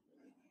 I'm like,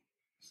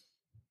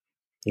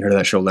 "You heard of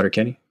that show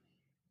Letterkenny?"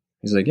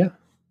 He's like, "Yeah."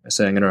 I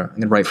said, I'm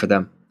gonna write for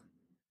them."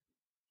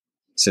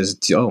 He says,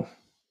 "Oh,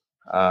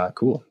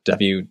 cool.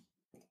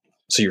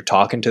 So you're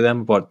talking to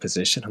them about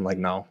position?" I'm like,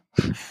 "No."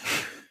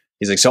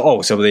 He's like,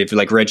 so they've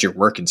like read your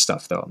work and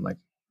stuff though?" I'm like,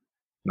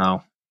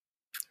 "No."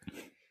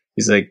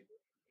 He's like,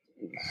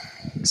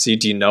 "See,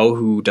 do you know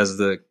who does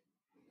the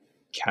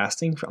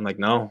casting?" I'm like,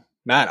 "No,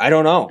 Matt, I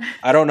don't know.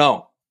 I don't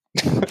know.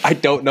 I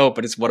don't know,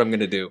 but it's what I'm going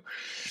to do."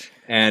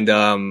 And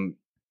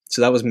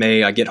so that was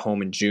May. I get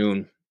home in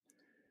June.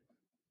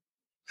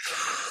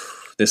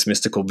 This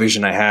mystical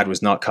vision I had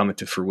was not coming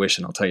to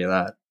fruition, I'll tell you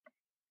that.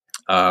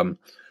 I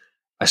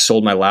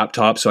sold my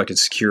laptop so I could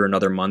secure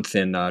another month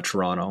in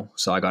Toronto.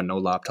 So I got no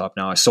laptop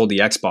now. I sold the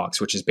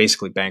Xbox, which is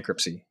basically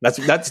bankruptcy.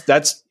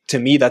 That's to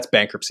me, that's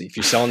bankruptcy. If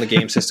you're selling the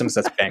game systems,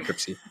 that's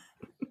bankruptcy.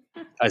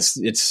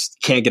 It's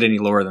can't get any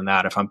lower than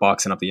that if I'm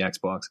boxing up the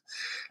Xbox.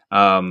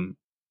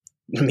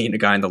 Meeting a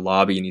guy in the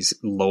lobby and he's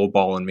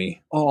lowballing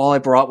me. "Oh, all I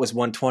brought was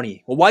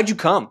 120. Well, why'd you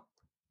come?"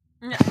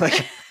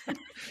 Like,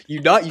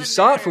 you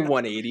saw it for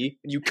 180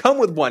 and you come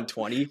with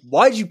 120.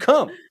 Why'd you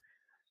come?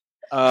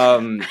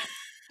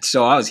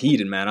 So I was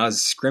heated, man. I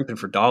was scrimping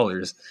for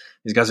dollars.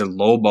 These guys are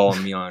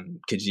lowballing me on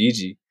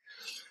Kijiji.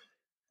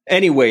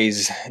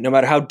 Anyways, no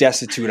matter how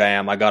destitute I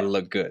am, I got to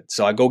look good.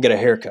 So I go get a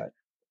haircut.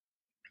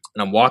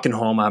 And I'm walking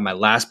home. I have my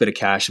last bit of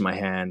cash in my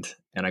hand.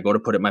 And I go to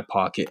put it in my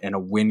pocket. And a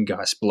wind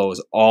gust blows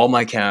all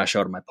my cash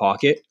out of my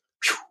pocket.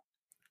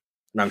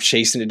 And I'm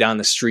chasing it down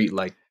the street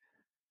like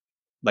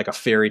a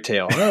fairy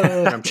tale.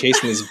 And I'm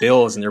chasing these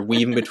bills. And they're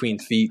weaving between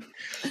feet.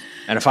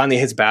 And it finally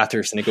hits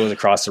Bathurst. And it goes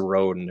across the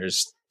road. And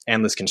there's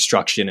endless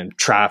construction and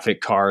traffic,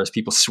 cars,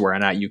 people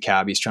swearing at you,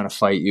 cabbies trying to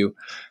fight you.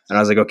 And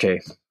I was like,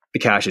 okay, the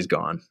cash is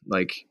gone.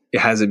 Like, it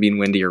hasn't been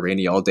windy or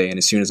rainy all day. And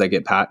as soon as I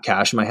get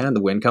cash in my hand,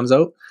 the wind comes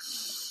out.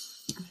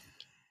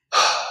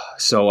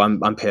 So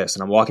I'm pissed.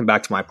 And I'm walking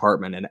back to my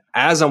apartment. And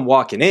as I'm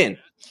walking in,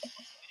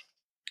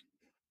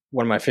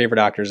 one of my favorite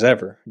actors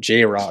ever,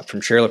 J-Rock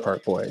from Trailer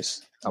Park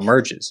Boys,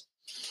 emerges.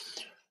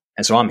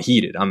 And so I'm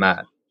heated. I'm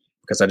mad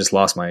because I just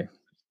lost my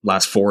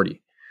last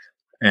 40.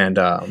 And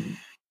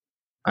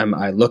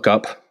I look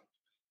up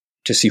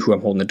to see who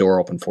I'm holding the door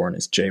open for, and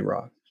it's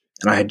J-Rock.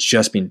 And I had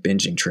just been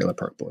binging Trailer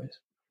Park Boys.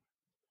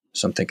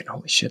 So I'm thinking,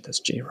 holy shit, that's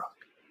J-Rock.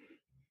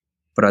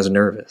 But I was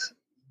nervous.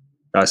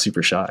 I was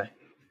super shy.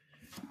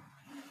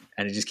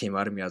 And it just came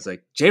out of me. I was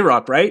like,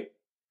 J-Rock, right?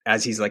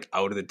 As he's like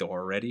out of the door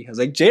already. I was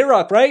like,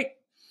 J-Rock, right?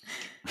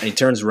 And he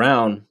turns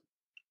around,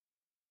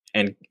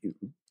 and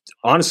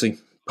honestly,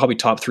 probably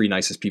top 3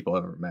 nicest people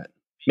I've ever met.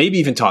 Maybe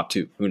even top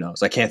 2. Who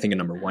knows? I can't think of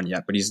number 1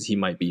 yet, but he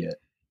might be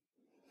it.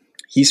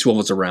 He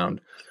swivels around,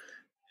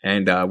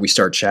 and we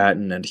start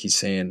chatting, and he's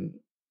saying,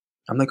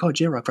 I'm like, oh,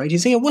 J-Rock, right?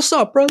 He's saying, what's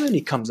up, brother? And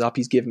he comes up,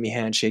 he's giving me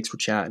handshakes, we're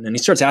chatting, and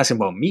he starts asking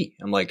about me.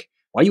 I'm like,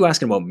 why are you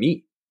asking about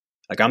me?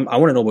 Like, I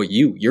want to know about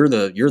you. You're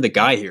the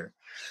guy here.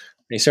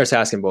 And he starts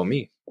asking about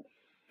me.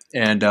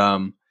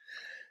 And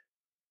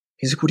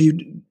he's like, what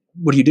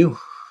do you do?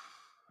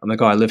 I'm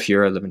like, oh, I live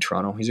here. I live in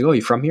Toronto. He's like, oh,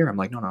 you from here? I'm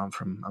like, no, I'm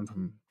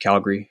from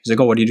Calgary. He's like,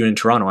 oh, what are you doing in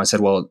Toronto? I said,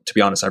 well, to be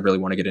honest, I really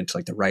want to get into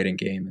like the writing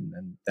game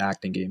and the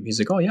acting game. He's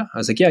like, oh yeah. I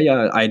was like,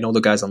 yeah. I know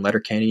the guys on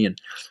Letterkenny and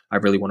I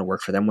really want to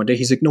work for them one day.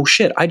 He's like, no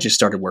shit. I just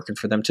started working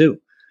for them too.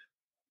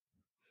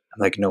 I'm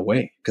like, no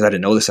way. Cause I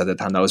didn't know this at the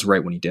time. That was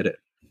right when he did it.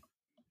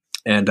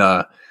 And,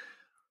 I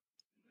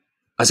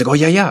was like, oh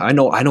yeah. I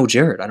know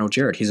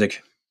Jared. He's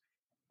like,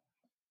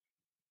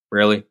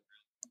 really?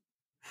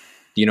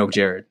 Do you know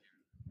Jared?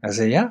 I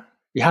said, yeah,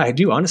 I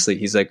do. Honestly.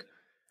 He's like,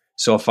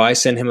 so if I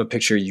send him a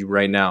picture of you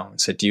right now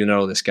and said, do you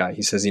know this guy?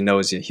 He says he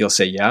knows you. He'll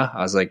say, yeah.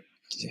 I was like,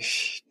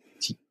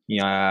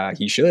 yeah,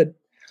 he should.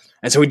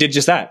 And so he did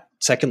just that.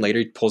 Second later,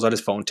 he pulls out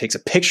his phone, takes a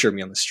picture of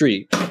me on the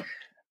street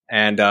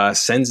and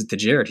sends it to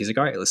Jared. He's like,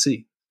 all right, let's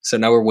see. So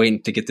now we're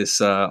waiting to get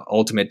this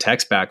ultimate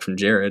text back from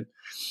Jared.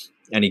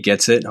 And he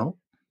gets it. Oh,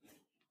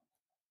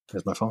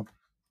 there's my phone.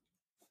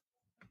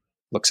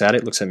 Looks at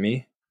it, looks at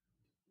me,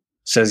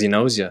 says he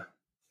knows you.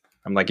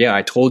 I'm like, yeah,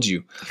 I told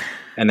you.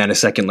 And then a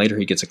second later,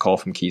 he gets a call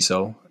from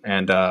Kiso,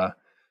 and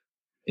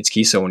it's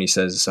Kiso, and he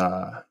says,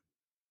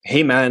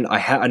 hey, man,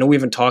 I know we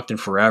haven't talked in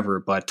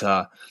forever, but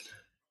I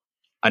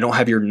don't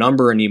have your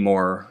number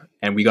anymore,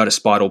 and we got a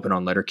spot open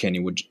on Letterkenny.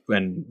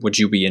 Would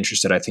you be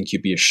interested? I think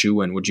you'd be a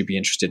shoo-in. Would you be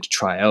interested to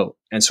try out?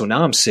 And so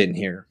now I'm sitting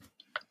here,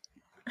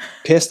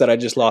 pissed that I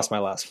just lost my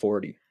last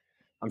 40.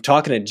 I'm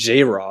talking to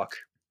J-Rock,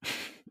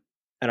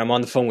 and I'm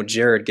on the phone with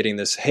Jared getting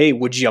this, hey,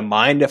 would you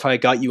mind if I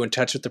got you in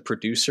touch with the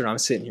producer? And I'm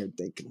sitting here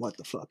thinking, what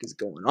the fuck is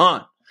going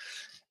on?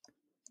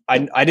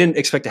 I didn't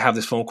expect to have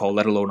this phone call,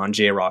 let alone on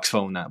J-Rock's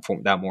phone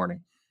that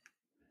morning.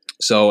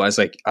 So I was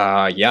like,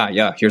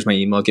 yeah, here's my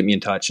email, get me in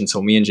touch. And so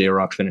me and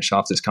J-Rock finish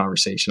off this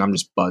conversation. I'm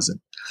just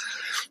buzzing.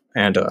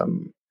 And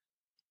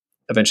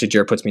eventually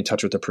Jared puts me in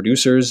touch with the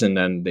producers, and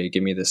then they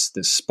give me this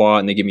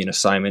spot, and they give me an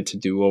assignment to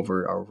do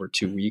over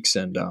 2 weeks.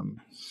 And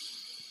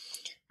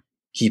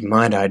keep in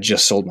mind, I had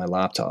just sold my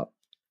laptop.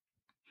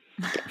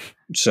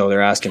 So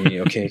they're asking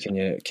me, okay,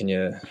 can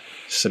you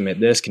submit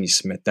this? Can you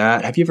submit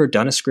that? Have you ever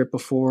done a script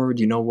before?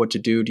 Do you know what to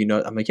do? Do you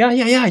know? I'm like, yeah.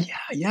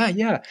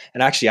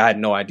 And actually I had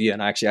no idea.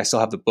 And actually I still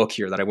have the book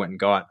here that I went and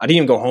got. I didn't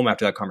even go home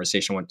after that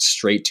conversation. I went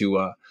straight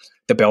to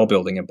the Bell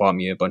building and bought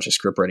me a bunch of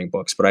script writing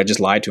books, but I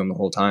just lied to him the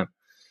whole time.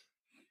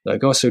 They're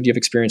like, oh, so do you have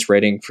experience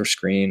writing for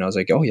screen? I was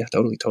like, oh yeah,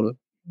 totally.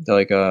 They're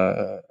like,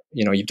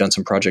 you've done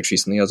some projects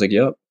recently. I was like,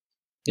 yep.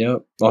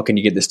 Well, can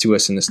you get this to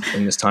us in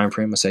this time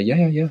frame? I say,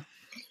 yeah.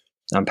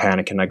 I'm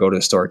panicking. I go to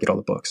the store, get all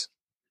the books,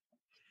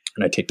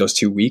 and I take those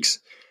 2 weeks.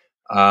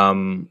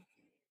 I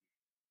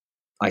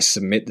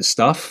submit the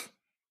stuff.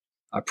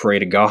 I pray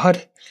to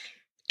God.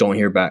 Don't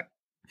hear back.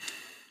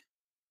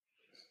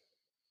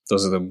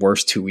 Those are the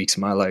worst 2 weeks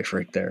of my life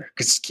right there.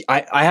 Because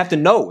I have to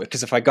know,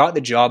 because if I got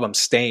the job, I'm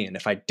staying.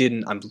 If I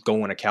didn't, I'm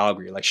going to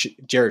Calgary. Like,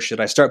 Jared, should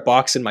I start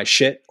boxing my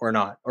shit or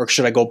not? Or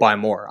should I go buy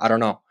more? I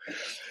don't know.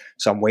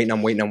 So I'm waiting. I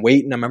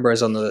remember I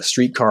was on the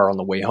streetcar on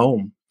the way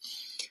home,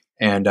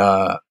 and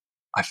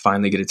I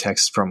finally get a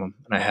text from him,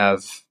 and I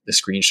have the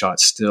screenshot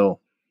still.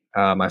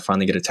 I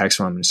finally get a text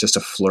from him, and it's just a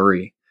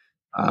flurry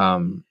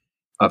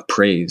of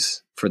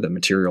praise for the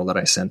material that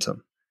I sent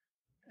him,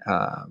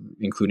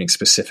 including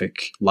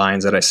specific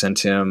lines that I sent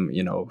him,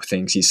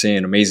 things he's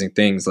saying, amazing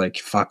things like,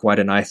 fuck, why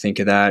didn't I think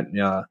of that?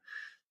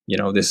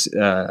 This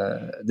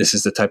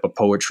is the type of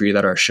poetry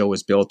that our show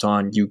is built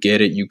on. You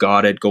get it. You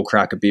got it. Go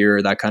crack a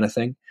beer, that kind of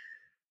thing.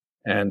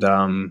 And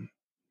from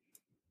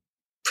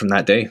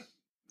that day,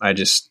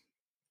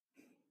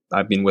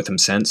 I've been with him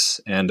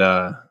since, and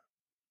I'm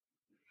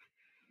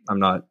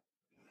not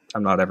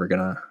ever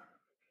gonna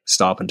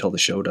stop until the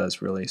show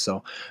does, really.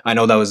 So I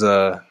know that was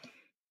a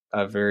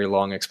very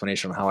long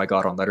explanation on how I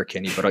got on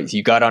Letterkenny, but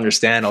you got to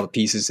understand all the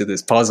pieces to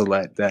this puzzle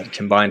that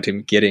combined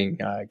to getting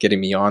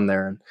me on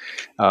there,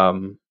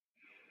 and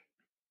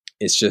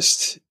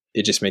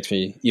it just makes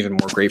me even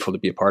more grateful to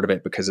be a part of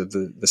it because of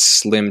the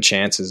slim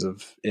chances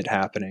of it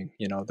happening,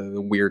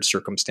 the weird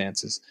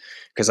circumstances.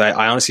 Because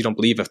I honestly don't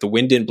believe if the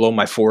wind didn't blow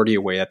my 40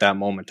 away at that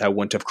moment, I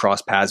wouldn't have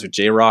crossed paths with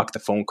J-Rock. The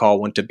phone call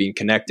wouldn't have been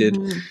connected.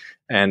 Mm-hmm.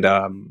 And,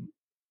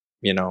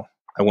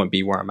 I wouldn't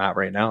be where I'm at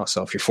right now.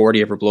 So if your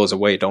 40 ever blows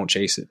away, don't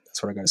chase it.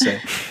 That's what I'm going to say.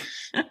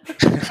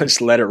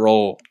 Just let it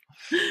roll.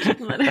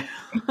 I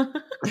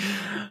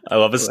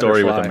love a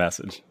story with a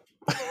message.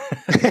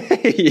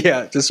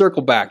 Yeah, to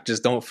circle back,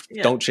 just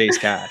don't chase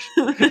cash.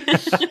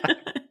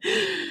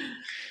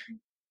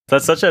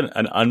 That's such an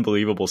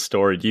unbelievable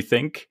story. Do you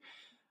think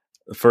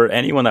for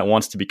anyone that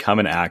wants to become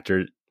an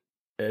actor,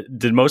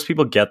 did most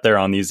people get there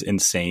on these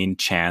insane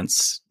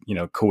chance,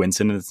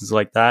 coincidences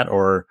like that?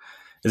 Or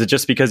is it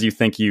just because you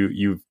think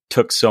you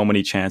took so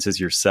many chances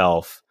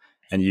yourself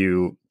and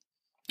you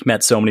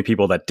met so many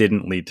people that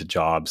didn't lead to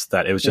jobs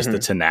that it was just the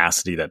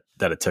tenacity that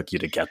it took you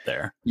to get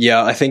there?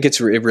 Yeah, I think it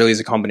really is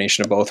a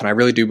combination of both. And I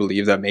really do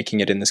believe that making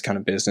it in this kind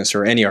of business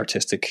or any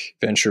artistic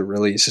venture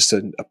really is just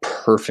a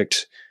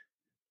perfect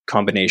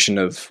combination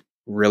of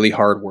really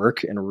hard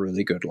work and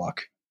really good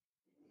luck.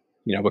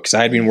 Because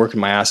I had been working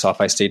my ass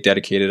off. I stayed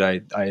dedicated.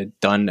 I had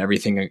done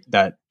everything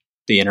that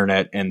the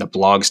internet and the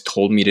blogs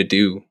told me to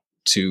do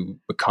to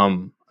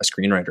become a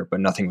screenwriter, but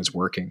nothing was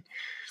working.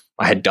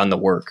 I had done the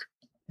work.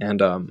 And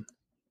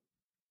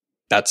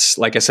that's,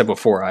 like I said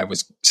before, I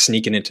was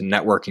sneaking into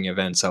networking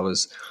events. I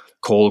was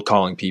cold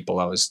calling people.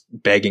 I was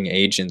begging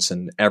agents,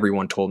 and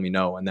everyone told me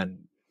no. And then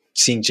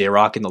seeing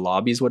J-Rock in the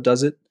lobby is what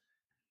does it.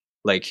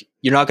 Like,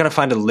 you're not going to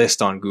find a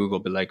list on Google,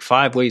 but like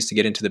 5 ways to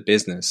get into the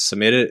business,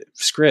 submit a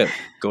script,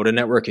 go to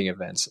networking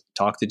events,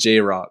 talk to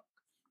J-Rock,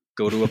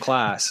 go to a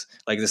class.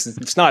 Like,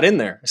 it's not in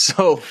there.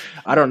 So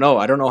I don't know.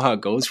 I don't know how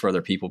it goes for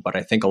other people, but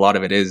I think a lot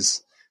of it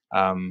is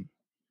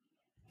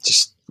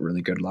just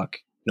really good luck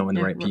knowing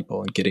the right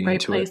people and getting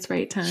into right place,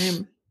 right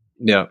time.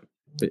 Yeah.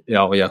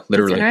 Oh yeah,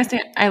 literally. It's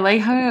interesting. I like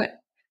how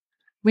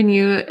when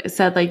you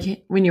said,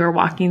 like, when you were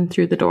walking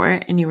through the door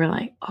and you were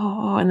like,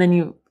 oh, and then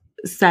you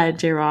said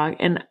J-Rock.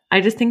 And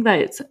I just think that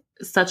it's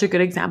such a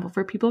good example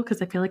for people,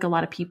 because I feel like a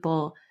lot of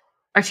people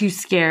are too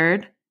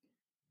scared,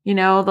 you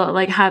know, they'll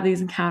like have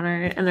these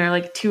encounters and they're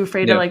like too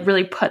afraid to like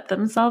really put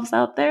themselves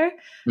out there.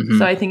 Mm-hmm.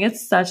 So I think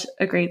it's such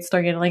a great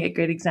story and like a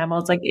great example.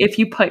 It's like, if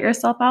you put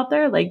yourself out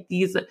there, like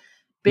these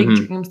big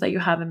dreams that you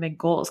have and big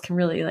goals can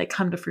really like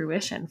come to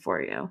fruition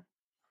for you.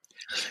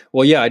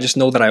 Well, yeah, I just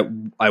know that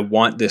I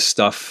want this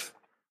stuff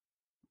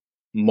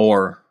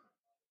more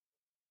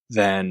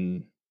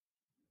than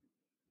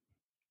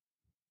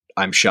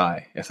I'm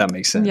shy, if that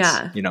makes sense.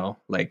 Yeah. You know,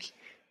 like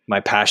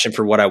my passion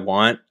for what I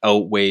want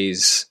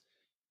outweighs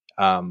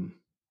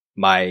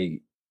my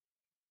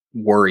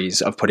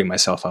worries of putting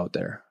myself out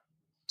there.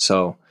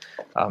 So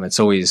it's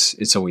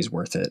always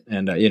worth it.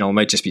 And, you know, it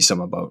might just be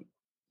something about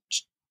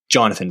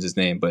Jonathan's his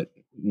name, but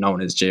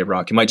known as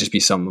J-Rock. It might just be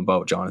something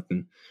about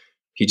Jonathan.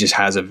 He just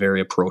has a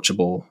very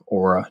approachable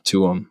aura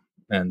to him.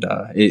 And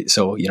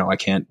so, you know, I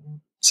can't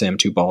say I'm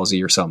too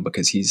ballsy or something,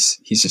 because he's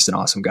just an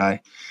awesome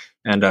guy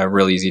and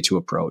really easy to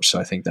approach. So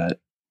I think that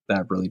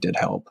really did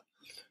help.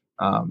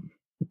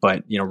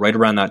 But, you know, right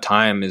around that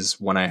time is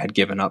when I had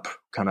given up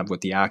kind of with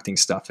the acting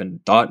stuff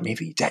and thought,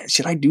 maybe,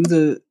 should I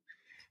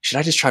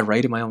just try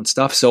writing my own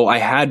stuff? So I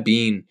had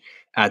been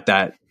at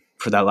that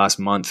for that last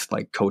month,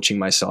 like coaching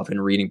myself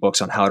and reading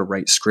books on how to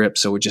write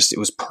scripts. So it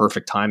was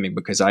perfect timing,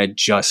 because I had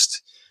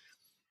just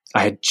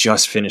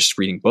finished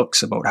reading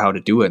books about how to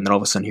do it. And then all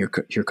of a sudden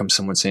here comes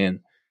someone saying,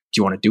 do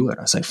you want to do it?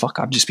 I was like, fuck,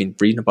 I've just been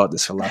reading about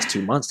this for the last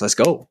 2 months. Let's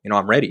go. You know,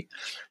 I'm ready.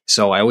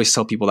 So I always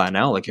tell people that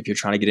now, like, if you're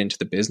trying to get into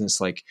the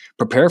business, like,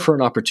 prepare for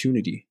an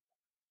opportunity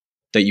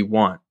that you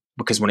want,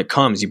 because when it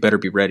comes, you better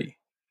be ready.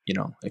 You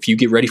know, if you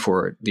get ready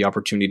for it, the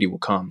opportunity will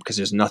come, because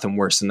there's nothing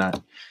worse than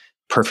that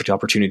perfect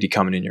opportunity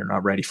coming and you're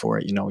not ready for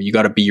it. You know, you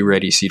got to be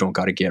ready, so you don't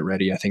got to get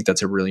ready. I think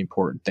that's a really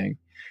important thing.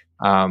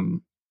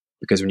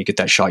 Because when you get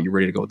that shot, you're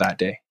ready to go that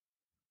day.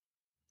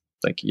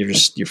 Like,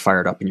 you're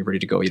fired up and you're ready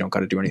to go. You don't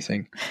got to do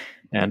anything.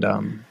 And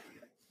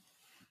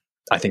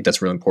I think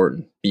that's really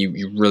important.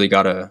 You really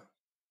got to,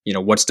 you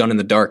know, what's done in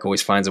the dark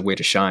always finds a way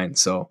to shine.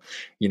 So,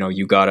 you know,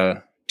 you got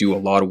to do a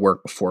lot of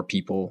work before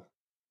people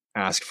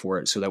ask for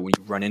it, so that when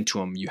you run into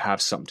them, you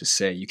have something to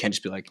say. You can't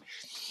just be like,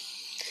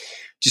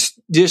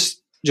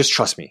 just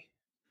trust me.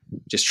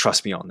 Just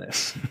trust me on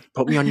this.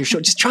 Put me on your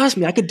show. Just trust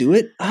me. I could do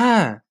it.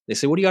 They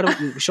say, what do you got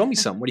to show me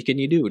something? What can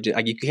you do?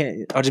 You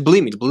can't, just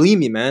believe me. Believe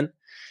me, man.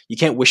 You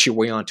can't wish your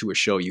way onto a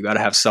show. You got to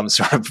have some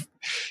sort of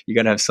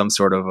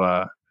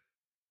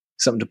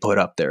something to put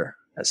up there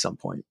at some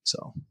point.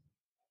 So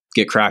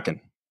get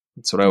cracking.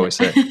 That's what I always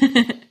say. Do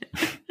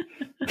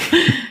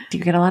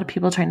you get a lot of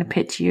people trying to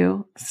pitch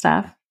you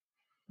stuff?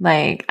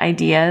 Like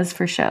ideas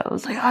for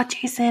shows? Like, oh,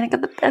 Jason, I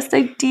got the best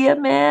idea,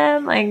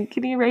 man. Like,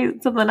 can you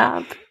write something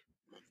up?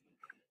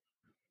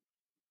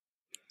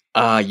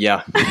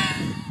 Yeah.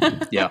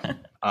 Yeah.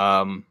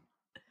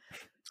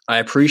 I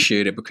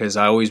appreciate it, because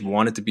I always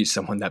wanted to be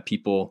someone that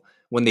people,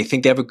 when they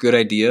think they have a good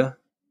idea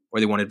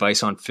or they want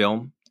advice on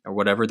film or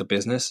whatever, the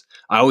business,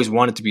 I always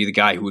wanted to be the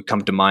guy who would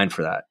come to mind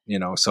for that, you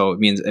know? So it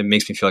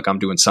makes me feel like I'm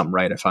doing something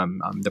right if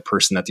I'm the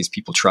person that these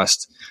people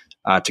trust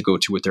to go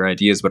to with their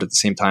ideas. But at the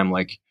same time,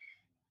 like,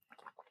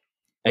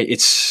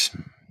 it's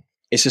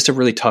just a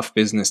really tough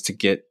business to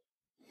get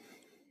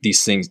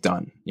these things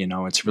done. You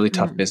know, it's a really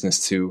tough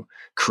business to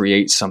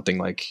create something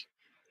like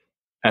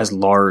as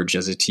large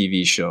as a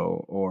TV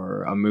show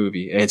or a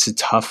movie. It's a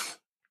tough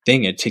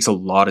thing. It takes a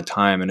lot of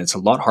time, and it's a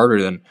lot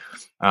harder than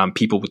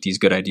people with these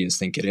good ideas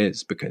think it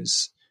is,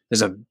 because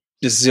there's a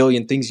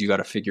zillion things you got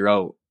to figure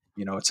out.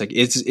 You know, it's like,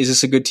 is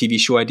this a good TV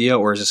show idea,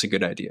 or is this a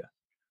good idea?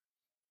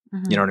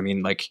 You know what I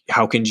mean? Like,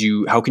 how can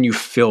you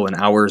fill an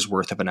hour's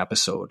worth of an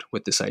episode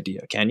with this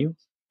idea? Can you?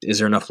 Is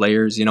there enough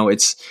layers? You know,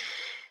 it's,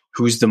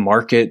 who's the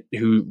market?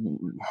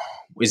 Who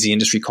is the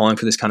industry calling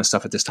for this kind of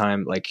stuff at this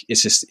time? Like,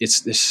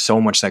 there's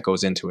so much that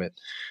goes into it.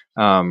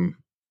 And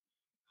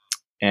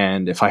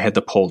if I had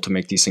the pull to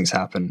make these things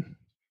happen,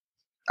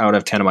 I would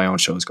have 10 of my own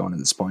shows going at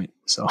this point.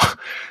 So,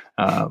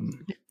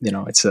 you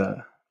know, it's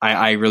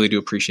I really do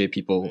appreciate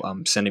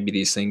people sending me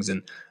these things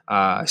and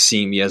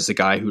seeing me as the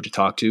guy who to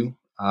talk to.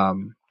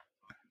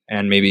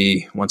 And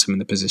maybe once I'm in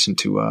the position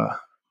to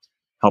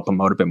help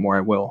them out a bit more,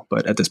 I will.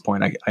 But at this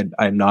point,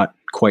 I'm not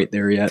quite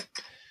there yet.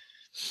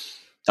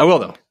 I will,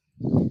 though.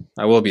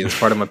 I will be. That's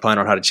part of my plan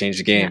on how to change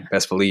the game. Yeah.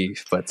 Best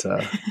believe. But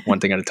one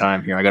thing at a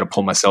time here. I got to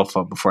pull myself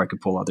up before I can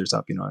pull others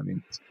up. You know what I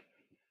mean?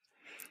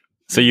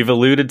 So you've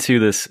alluded to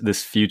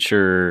this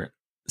future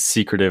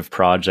secretive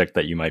project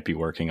that you might be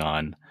working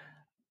on.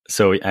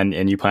 So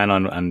and you plan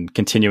on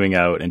continuing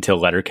out until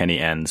Letterkenny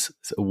ends.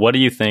 So what do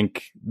you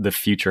think the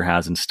future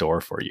has in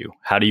store for you?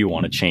 How do you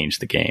want to change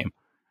the game?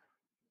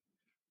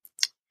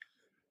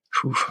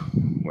 Don't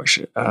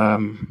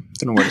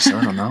know where to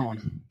start on that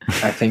one.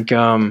 I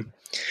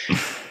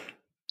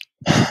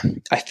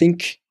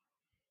think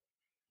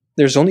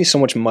there's only so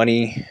much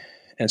money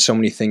and so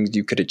many things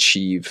you could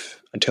achieve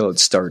until it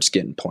starts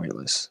getting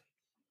pointless,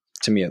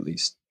 to me at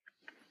least.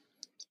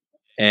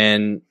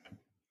 And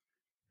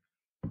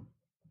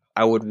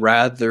I'd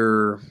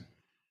rather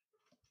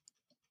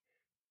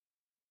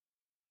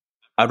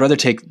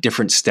take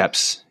different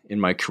steps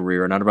in my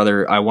career, and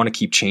I want to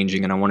keep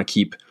changing, and I want to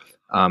keep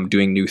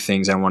doing new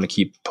things. I want to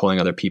keep pulling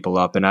other people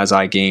up, and as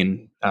I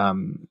gain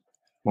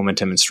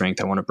momentum and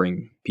strength, I want to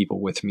bring people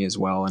with me as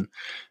well. And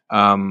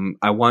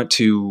I want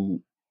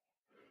to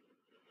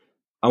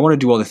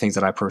do all the things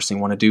that I personally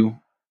want to do.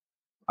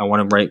 I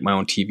want to write my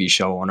own TV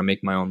show. I want to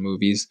make my own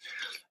movies.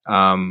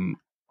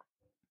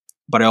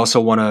 But I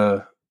also want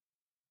to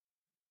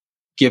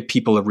give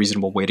people a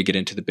reasonable way to get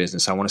into the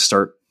business. I want to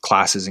start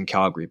classes in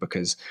Calgary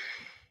because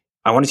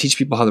I want to teach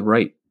people how to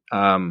write.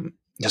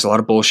 There's a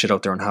lot of bullshit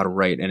out there on how to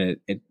write, and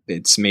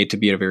it's made to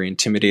be a very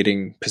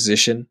intimidating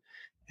position,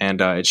 and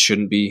it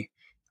shouldn't be.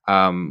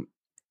 The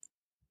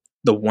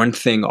one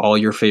thing all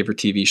your favorite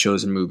TV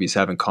shows and movies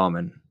have in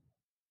common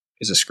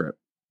is a script.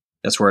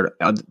 That's where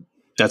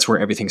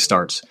everything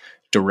starts.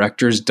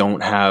 Directors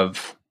don't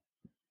have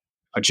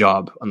a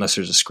job unless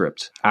there's a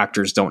script.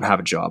 Actors don't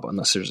have a job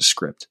unless there's a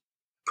script.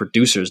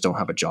 Producers don't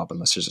have a job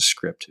unless there's a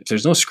script. If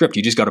there's no script,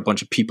 you just got a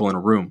bunch of people in a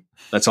room.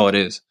 That's all it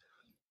is,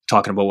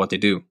 talking about what they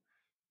do.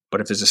 But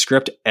if there's a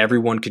script,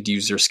 everyone could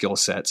use their skill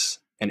sets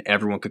and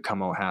everyone could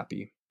come out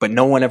happy. But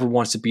no one ever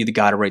wants to be the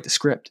guy to write the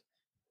script.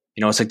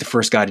 It's like the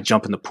first guy to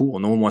jump in the pool.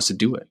 No one wants to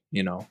do it,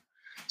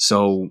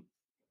 So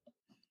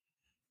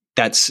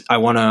I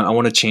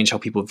want to change how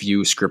people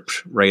view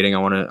script writing. I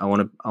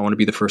want to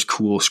be the first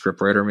cool script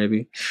writer,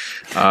 maybe.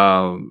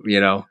 So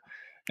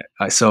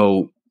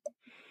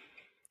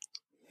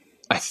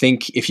I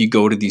think if you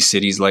go to these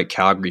cities like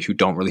Calgary, who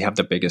don't really have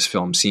the biggest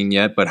film scene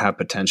yet, but have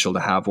potential to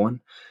have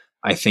one,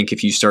 I think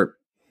if you start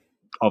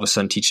all of a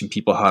sudden teaching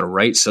people how to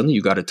write, suddenly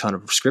you got a ton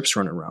of scripts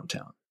running around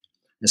town.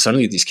 And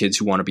suddenly these kids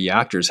who want to be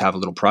actors have a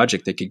little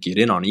project they could get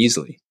in on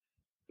easily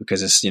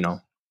because it's,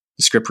 the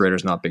script writer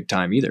is not big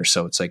time either.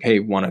 So it's like, hey,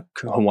 want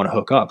to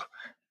hook up.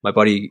 My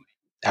buddy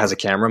has a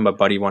camera. My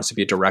buddy wants to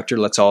be a director.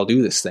 Let's all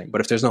do this thing.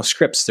 But if there's no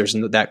scripts,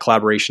 that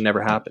collaboration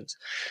never happens.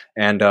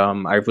 And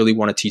I really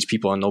want to teach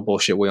people a no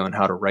bullshit way on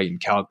how to write in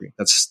Calgary.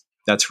 That's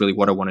really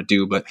what I want to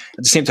do. But at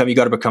the same time, you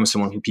got to become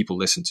someone who people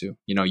listen to.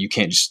 You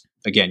can't just,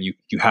 again, you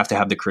have to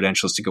have the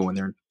credentials to go in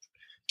there and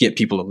get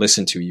people to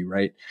listen to you,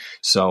 right?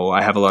 So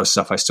I have a lot of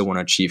stuff I still want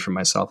to achieve for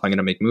myself. I'm going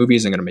to make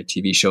movies. I'm going to make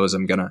TV shows.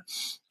 I'm going to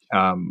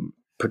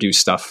produce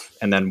stuff.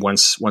 And then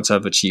once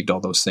I've achieved all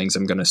those things,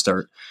 I'm going to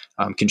start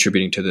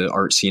contributing to the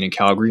art scene in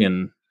Calgary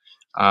and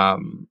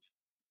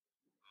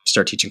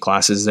start teaching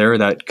classes there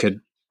that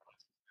could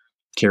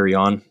carry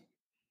on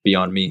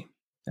beyond me.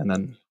 And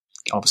then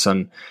all of a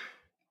sudden,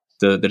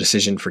 the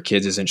decision for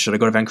kids isn't, should I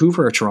go to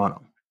Vancouver or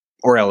Toronto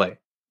or LA?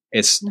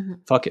 It's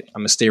fuck it.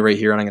 I'm going to stay right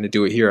here and I'm going to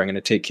do it here. I'm going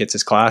to take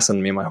Kits' class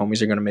and me and my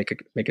homies are going to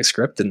make a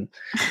script and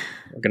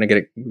we're going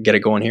to get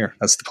it going here.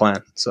 That's the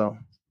plan. So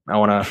I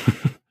want to,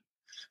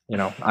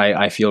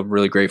 I feel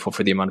really grateful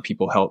for the amount of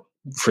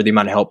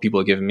help people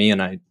have given me. And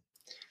I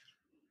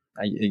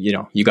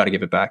you got to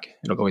give it back.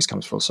 It always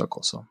comes full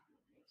circle. So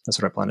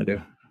that's what I plan to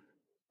do.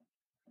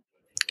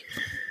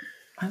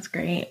 That's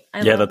great.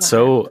 That's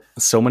so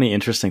many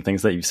interesting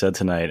things that you've said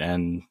tonight,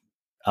 and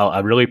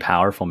a really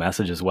powerful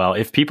message as well.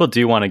 If people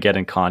do want to get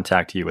in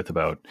contact with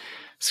about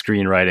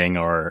screenwriting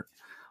or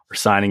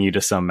signing you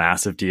to some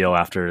massive deal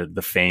after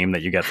the fame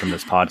that you get from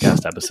this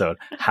podcast episode,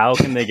 how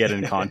can they get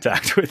in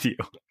contact with you?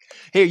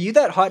 Hey, are you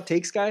that hot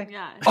takes guy?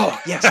 Yeah.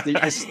 Oh yes,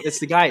 it's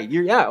the guy.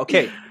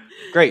 Okay.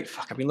 Great.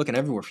 Fuck, I've been looking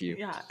everywhere for you.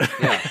 Yeah.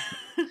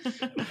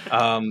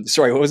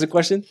 Sorry, what was the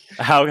question?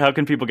 How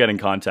can people get in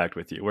contact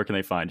with you? Where can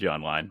they find you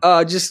online?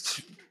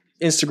 Just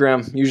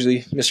Instagram,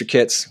 usually Mr.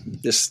 Kits.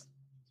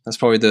 That's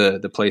probably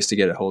the place to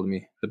get a hold of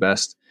me the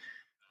best.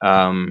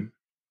 Yeah,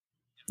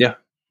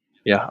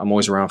 I'm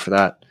always around for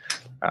that.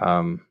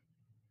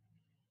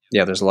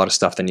 There's a lot of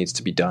stuff that needs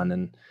to be done,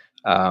 and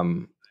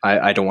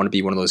I don't want to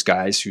be one of those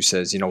guys who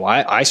says,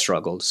 I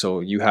struggled,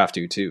 so you have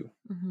to too.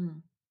 Mm-hmm.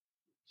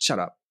 Shut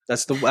up.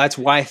 That's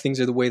why things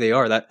are the way they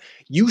are. That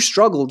you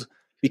struggled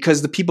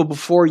because the people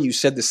before you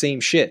said the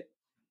same shit.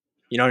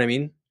 You know what I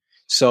mean?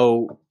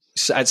 So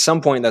at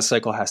some point that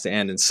cycle has to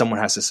end, and someone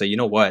has to say, you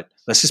know what?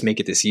 Let's just make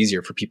it this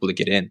easier for people to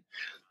get in.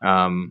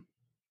 And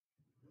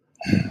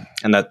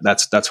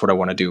that's what I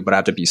want to do. But I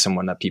have to be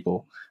someone that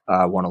people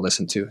want to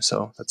listen to.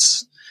 So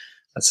that's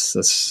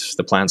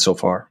the plan so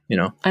far.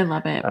 I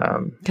love it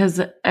because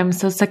I'm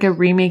so sick of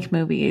remake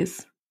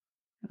movies.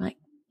 I'm like,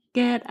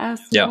 get us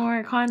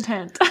more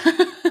content.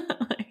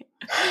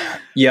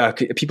 Yeah,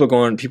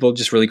 people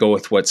just really go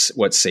with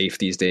what's safe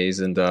these days.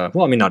 And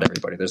well, I mean, not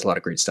everybody. There's a lot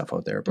of great stuff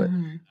out there, but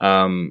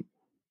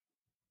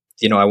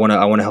you know, I want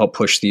to help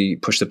push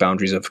the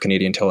boundaries of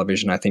Canadian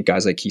television. I think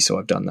guys like Kiso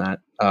have done that.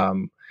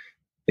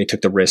 They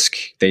took the risk.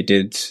 They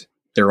did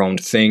their own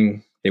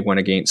thing. They went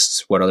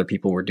against what other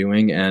people were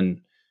doing,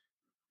 and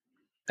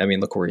I mean,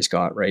 look where he's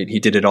got. Right, he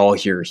did it all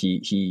here.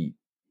 He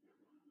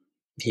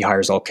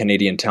hires all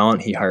Canadian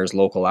talent. He hires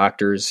local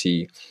actors.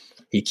 He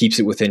keeps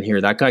it within here.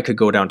 That guy could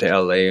go down to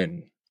LA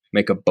and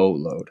make a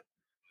boatload,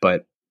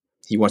 but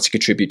he wants to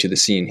contribute to the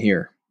scene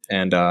here.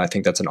 And I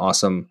think that's an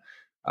awesome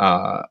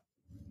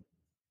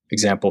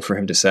example for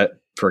him to set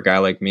for a guy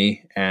like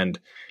me. And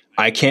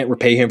I can't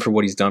repay him for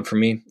what he's done for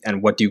me.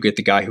 And what do you get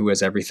the guy who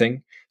has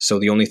everything? So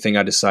the only thing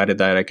I decided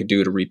that I could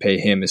do to repay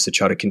him is to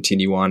try to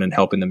continue on and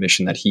help in the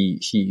mission that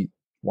he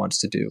wants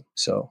to do.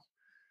 So,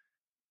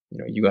 you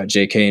know, you got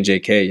JK and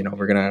JK, you know,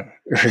 we're gonna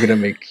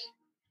make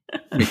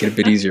it a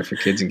bit easier for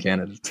kids in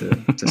Canada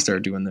to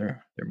start doing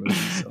their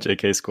movies. So.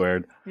 JK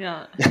squared.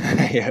 Yeah.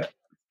 Yeah.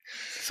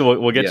 So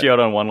we'll get you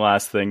out on one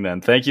last thing then.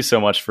 Thank you so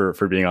much for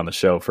being on the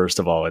show. First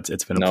of all,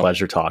 it's been a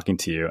pleasure talking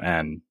to you.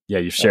 And yeah,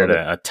 you've shared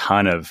a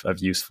ton of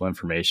useful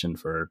information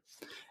for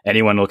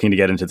anyone looking to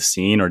get into the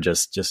scene or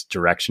just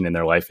direction in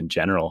their life in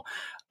general.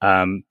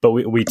 But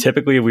we've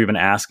been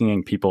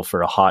asking people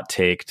for a hot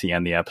take to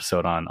end the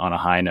episode on a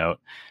high note.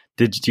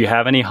 Do you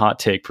have any hot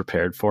take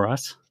prepared for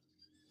us?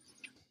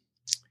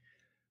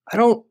 I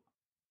don't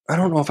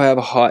know if I have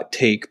a hot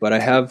take, but I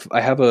have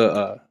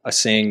a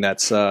saying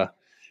that's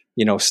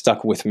you know,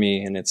 stuck with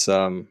me, and it's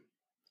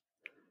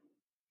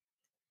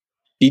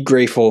be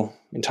grateful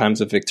in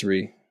times of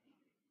victory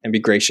and be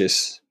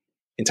gracious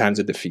in times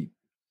of defeat.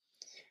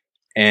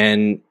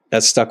 And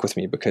that's stuck with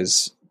me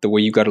because the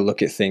way you got to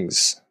look at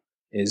things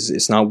is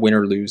it's not win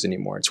or lose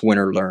anymore. It's win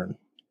or learn.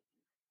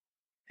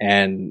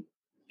 And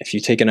if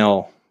you take an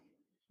L,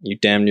 you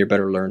damn near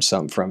better learn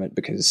something from it,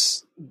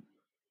 because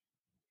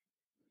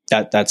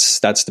that's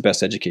the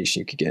best education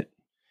you could get,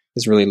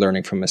 is really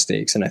learning from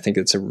mistakes. And I think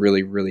it's a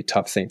really, really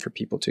tough thing for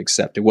people to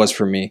accept. It was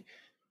for me.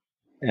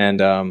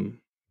 And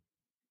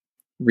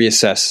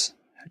reassess,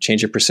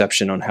 change your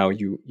perception on how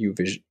you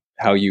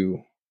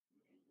value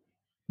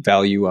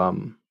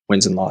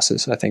wins and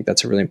losses. I think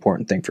that's a really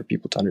important thing for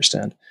people to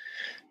understand.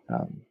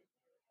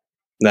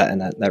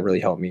 That really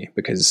helped me,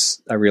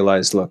 because I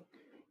realized, look,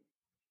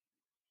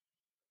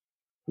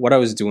 what I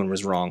was doing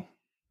was wrong.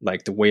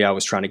 Like the way I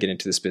was trying to get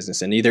into this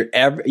business, and either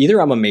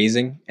I'm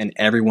amazing and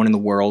everyone in the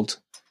world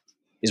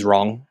is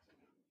wrong,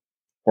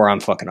 or I'm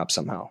fucking up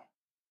somehow.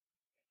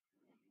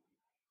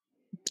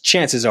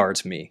 Chances are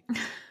it's me.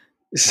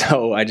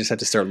 So I just had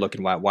to start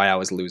looking why I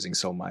was losing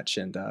so much,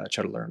 and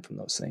try to learn from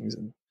those things.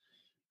 And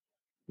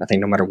I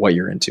think no matter what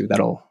you're into,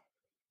 that'll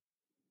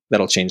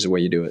change the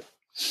way you do it.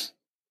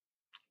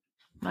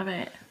 Love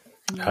it.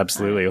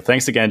 Absolutely. Well,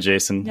 thanks again,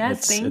 Jason.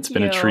 Yes, it's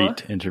been a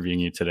treat interviewing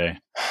you today.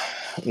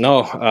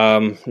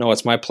 No,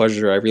 it's my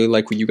pleasure. I really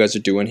like what you guys are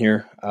doing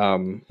here.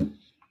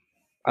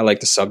 I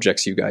like the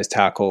subjects you guys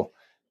tackle.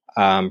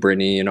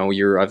 Brittany, you know,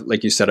 you're,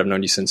 like you said, I've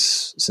known you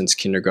since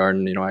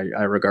kindergarten. You know,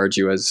 I regard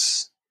you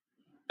as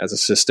a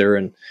sister,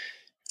 and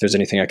if there's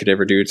anything I could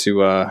ever do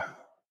to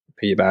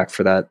pay you back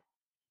for that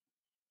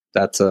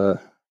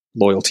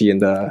loyalty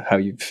and Mm-hmm. how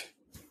you've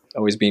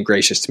always been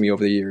gracious to me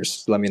over the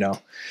years, let me know.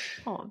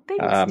 Oh,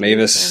 thanks,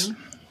 Mavis,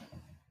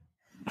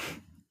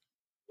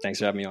 thanks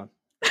for having me on.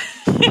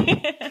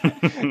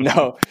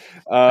 No,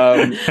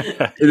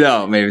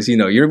 Mavis, you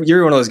know,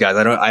 you're one of those guys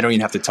I don't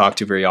even have to talk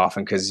to very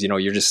often, because you know,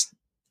 you're just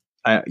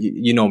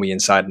you know me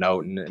inside and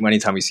out, and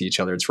anytime we see each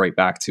other, it's right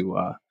back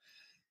to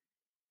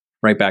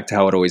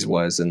how it always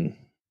was, and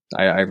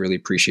I really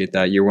appreciate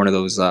that. You're one of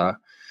those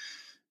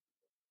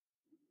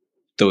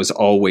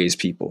always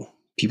people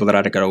that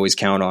I could always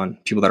count on,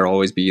 people that will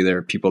always be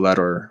there, people that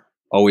are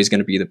always going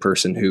to be the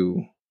person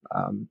who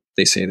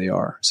they say they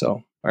are.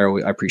 So I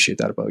appreciate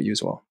that about you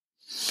as well.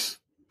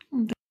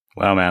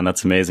 Wow, man,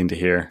 that's amazing to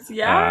hear.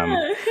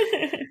 Yeah.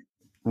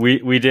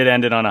 We did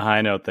end it on a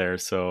high note there,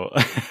 so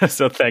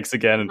so thanks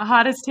again. The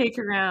hottest take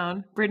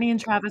around. Brittany and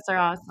Travis are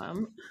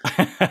awesome.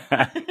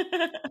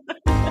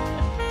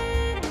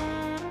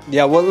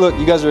 Yeah, well, look,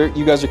 you guys are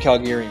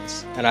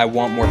Calgarians, and I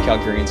want more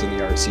Calgarians in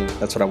the art scene.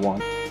 That's what I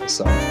want.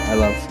 So I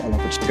love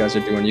what you guys are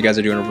doing. You guys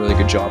are doing a really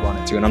good job on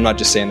it too, and I'm not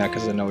just saying that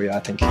because I know you. I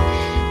think you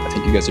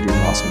guys are doing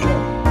an awesome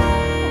job.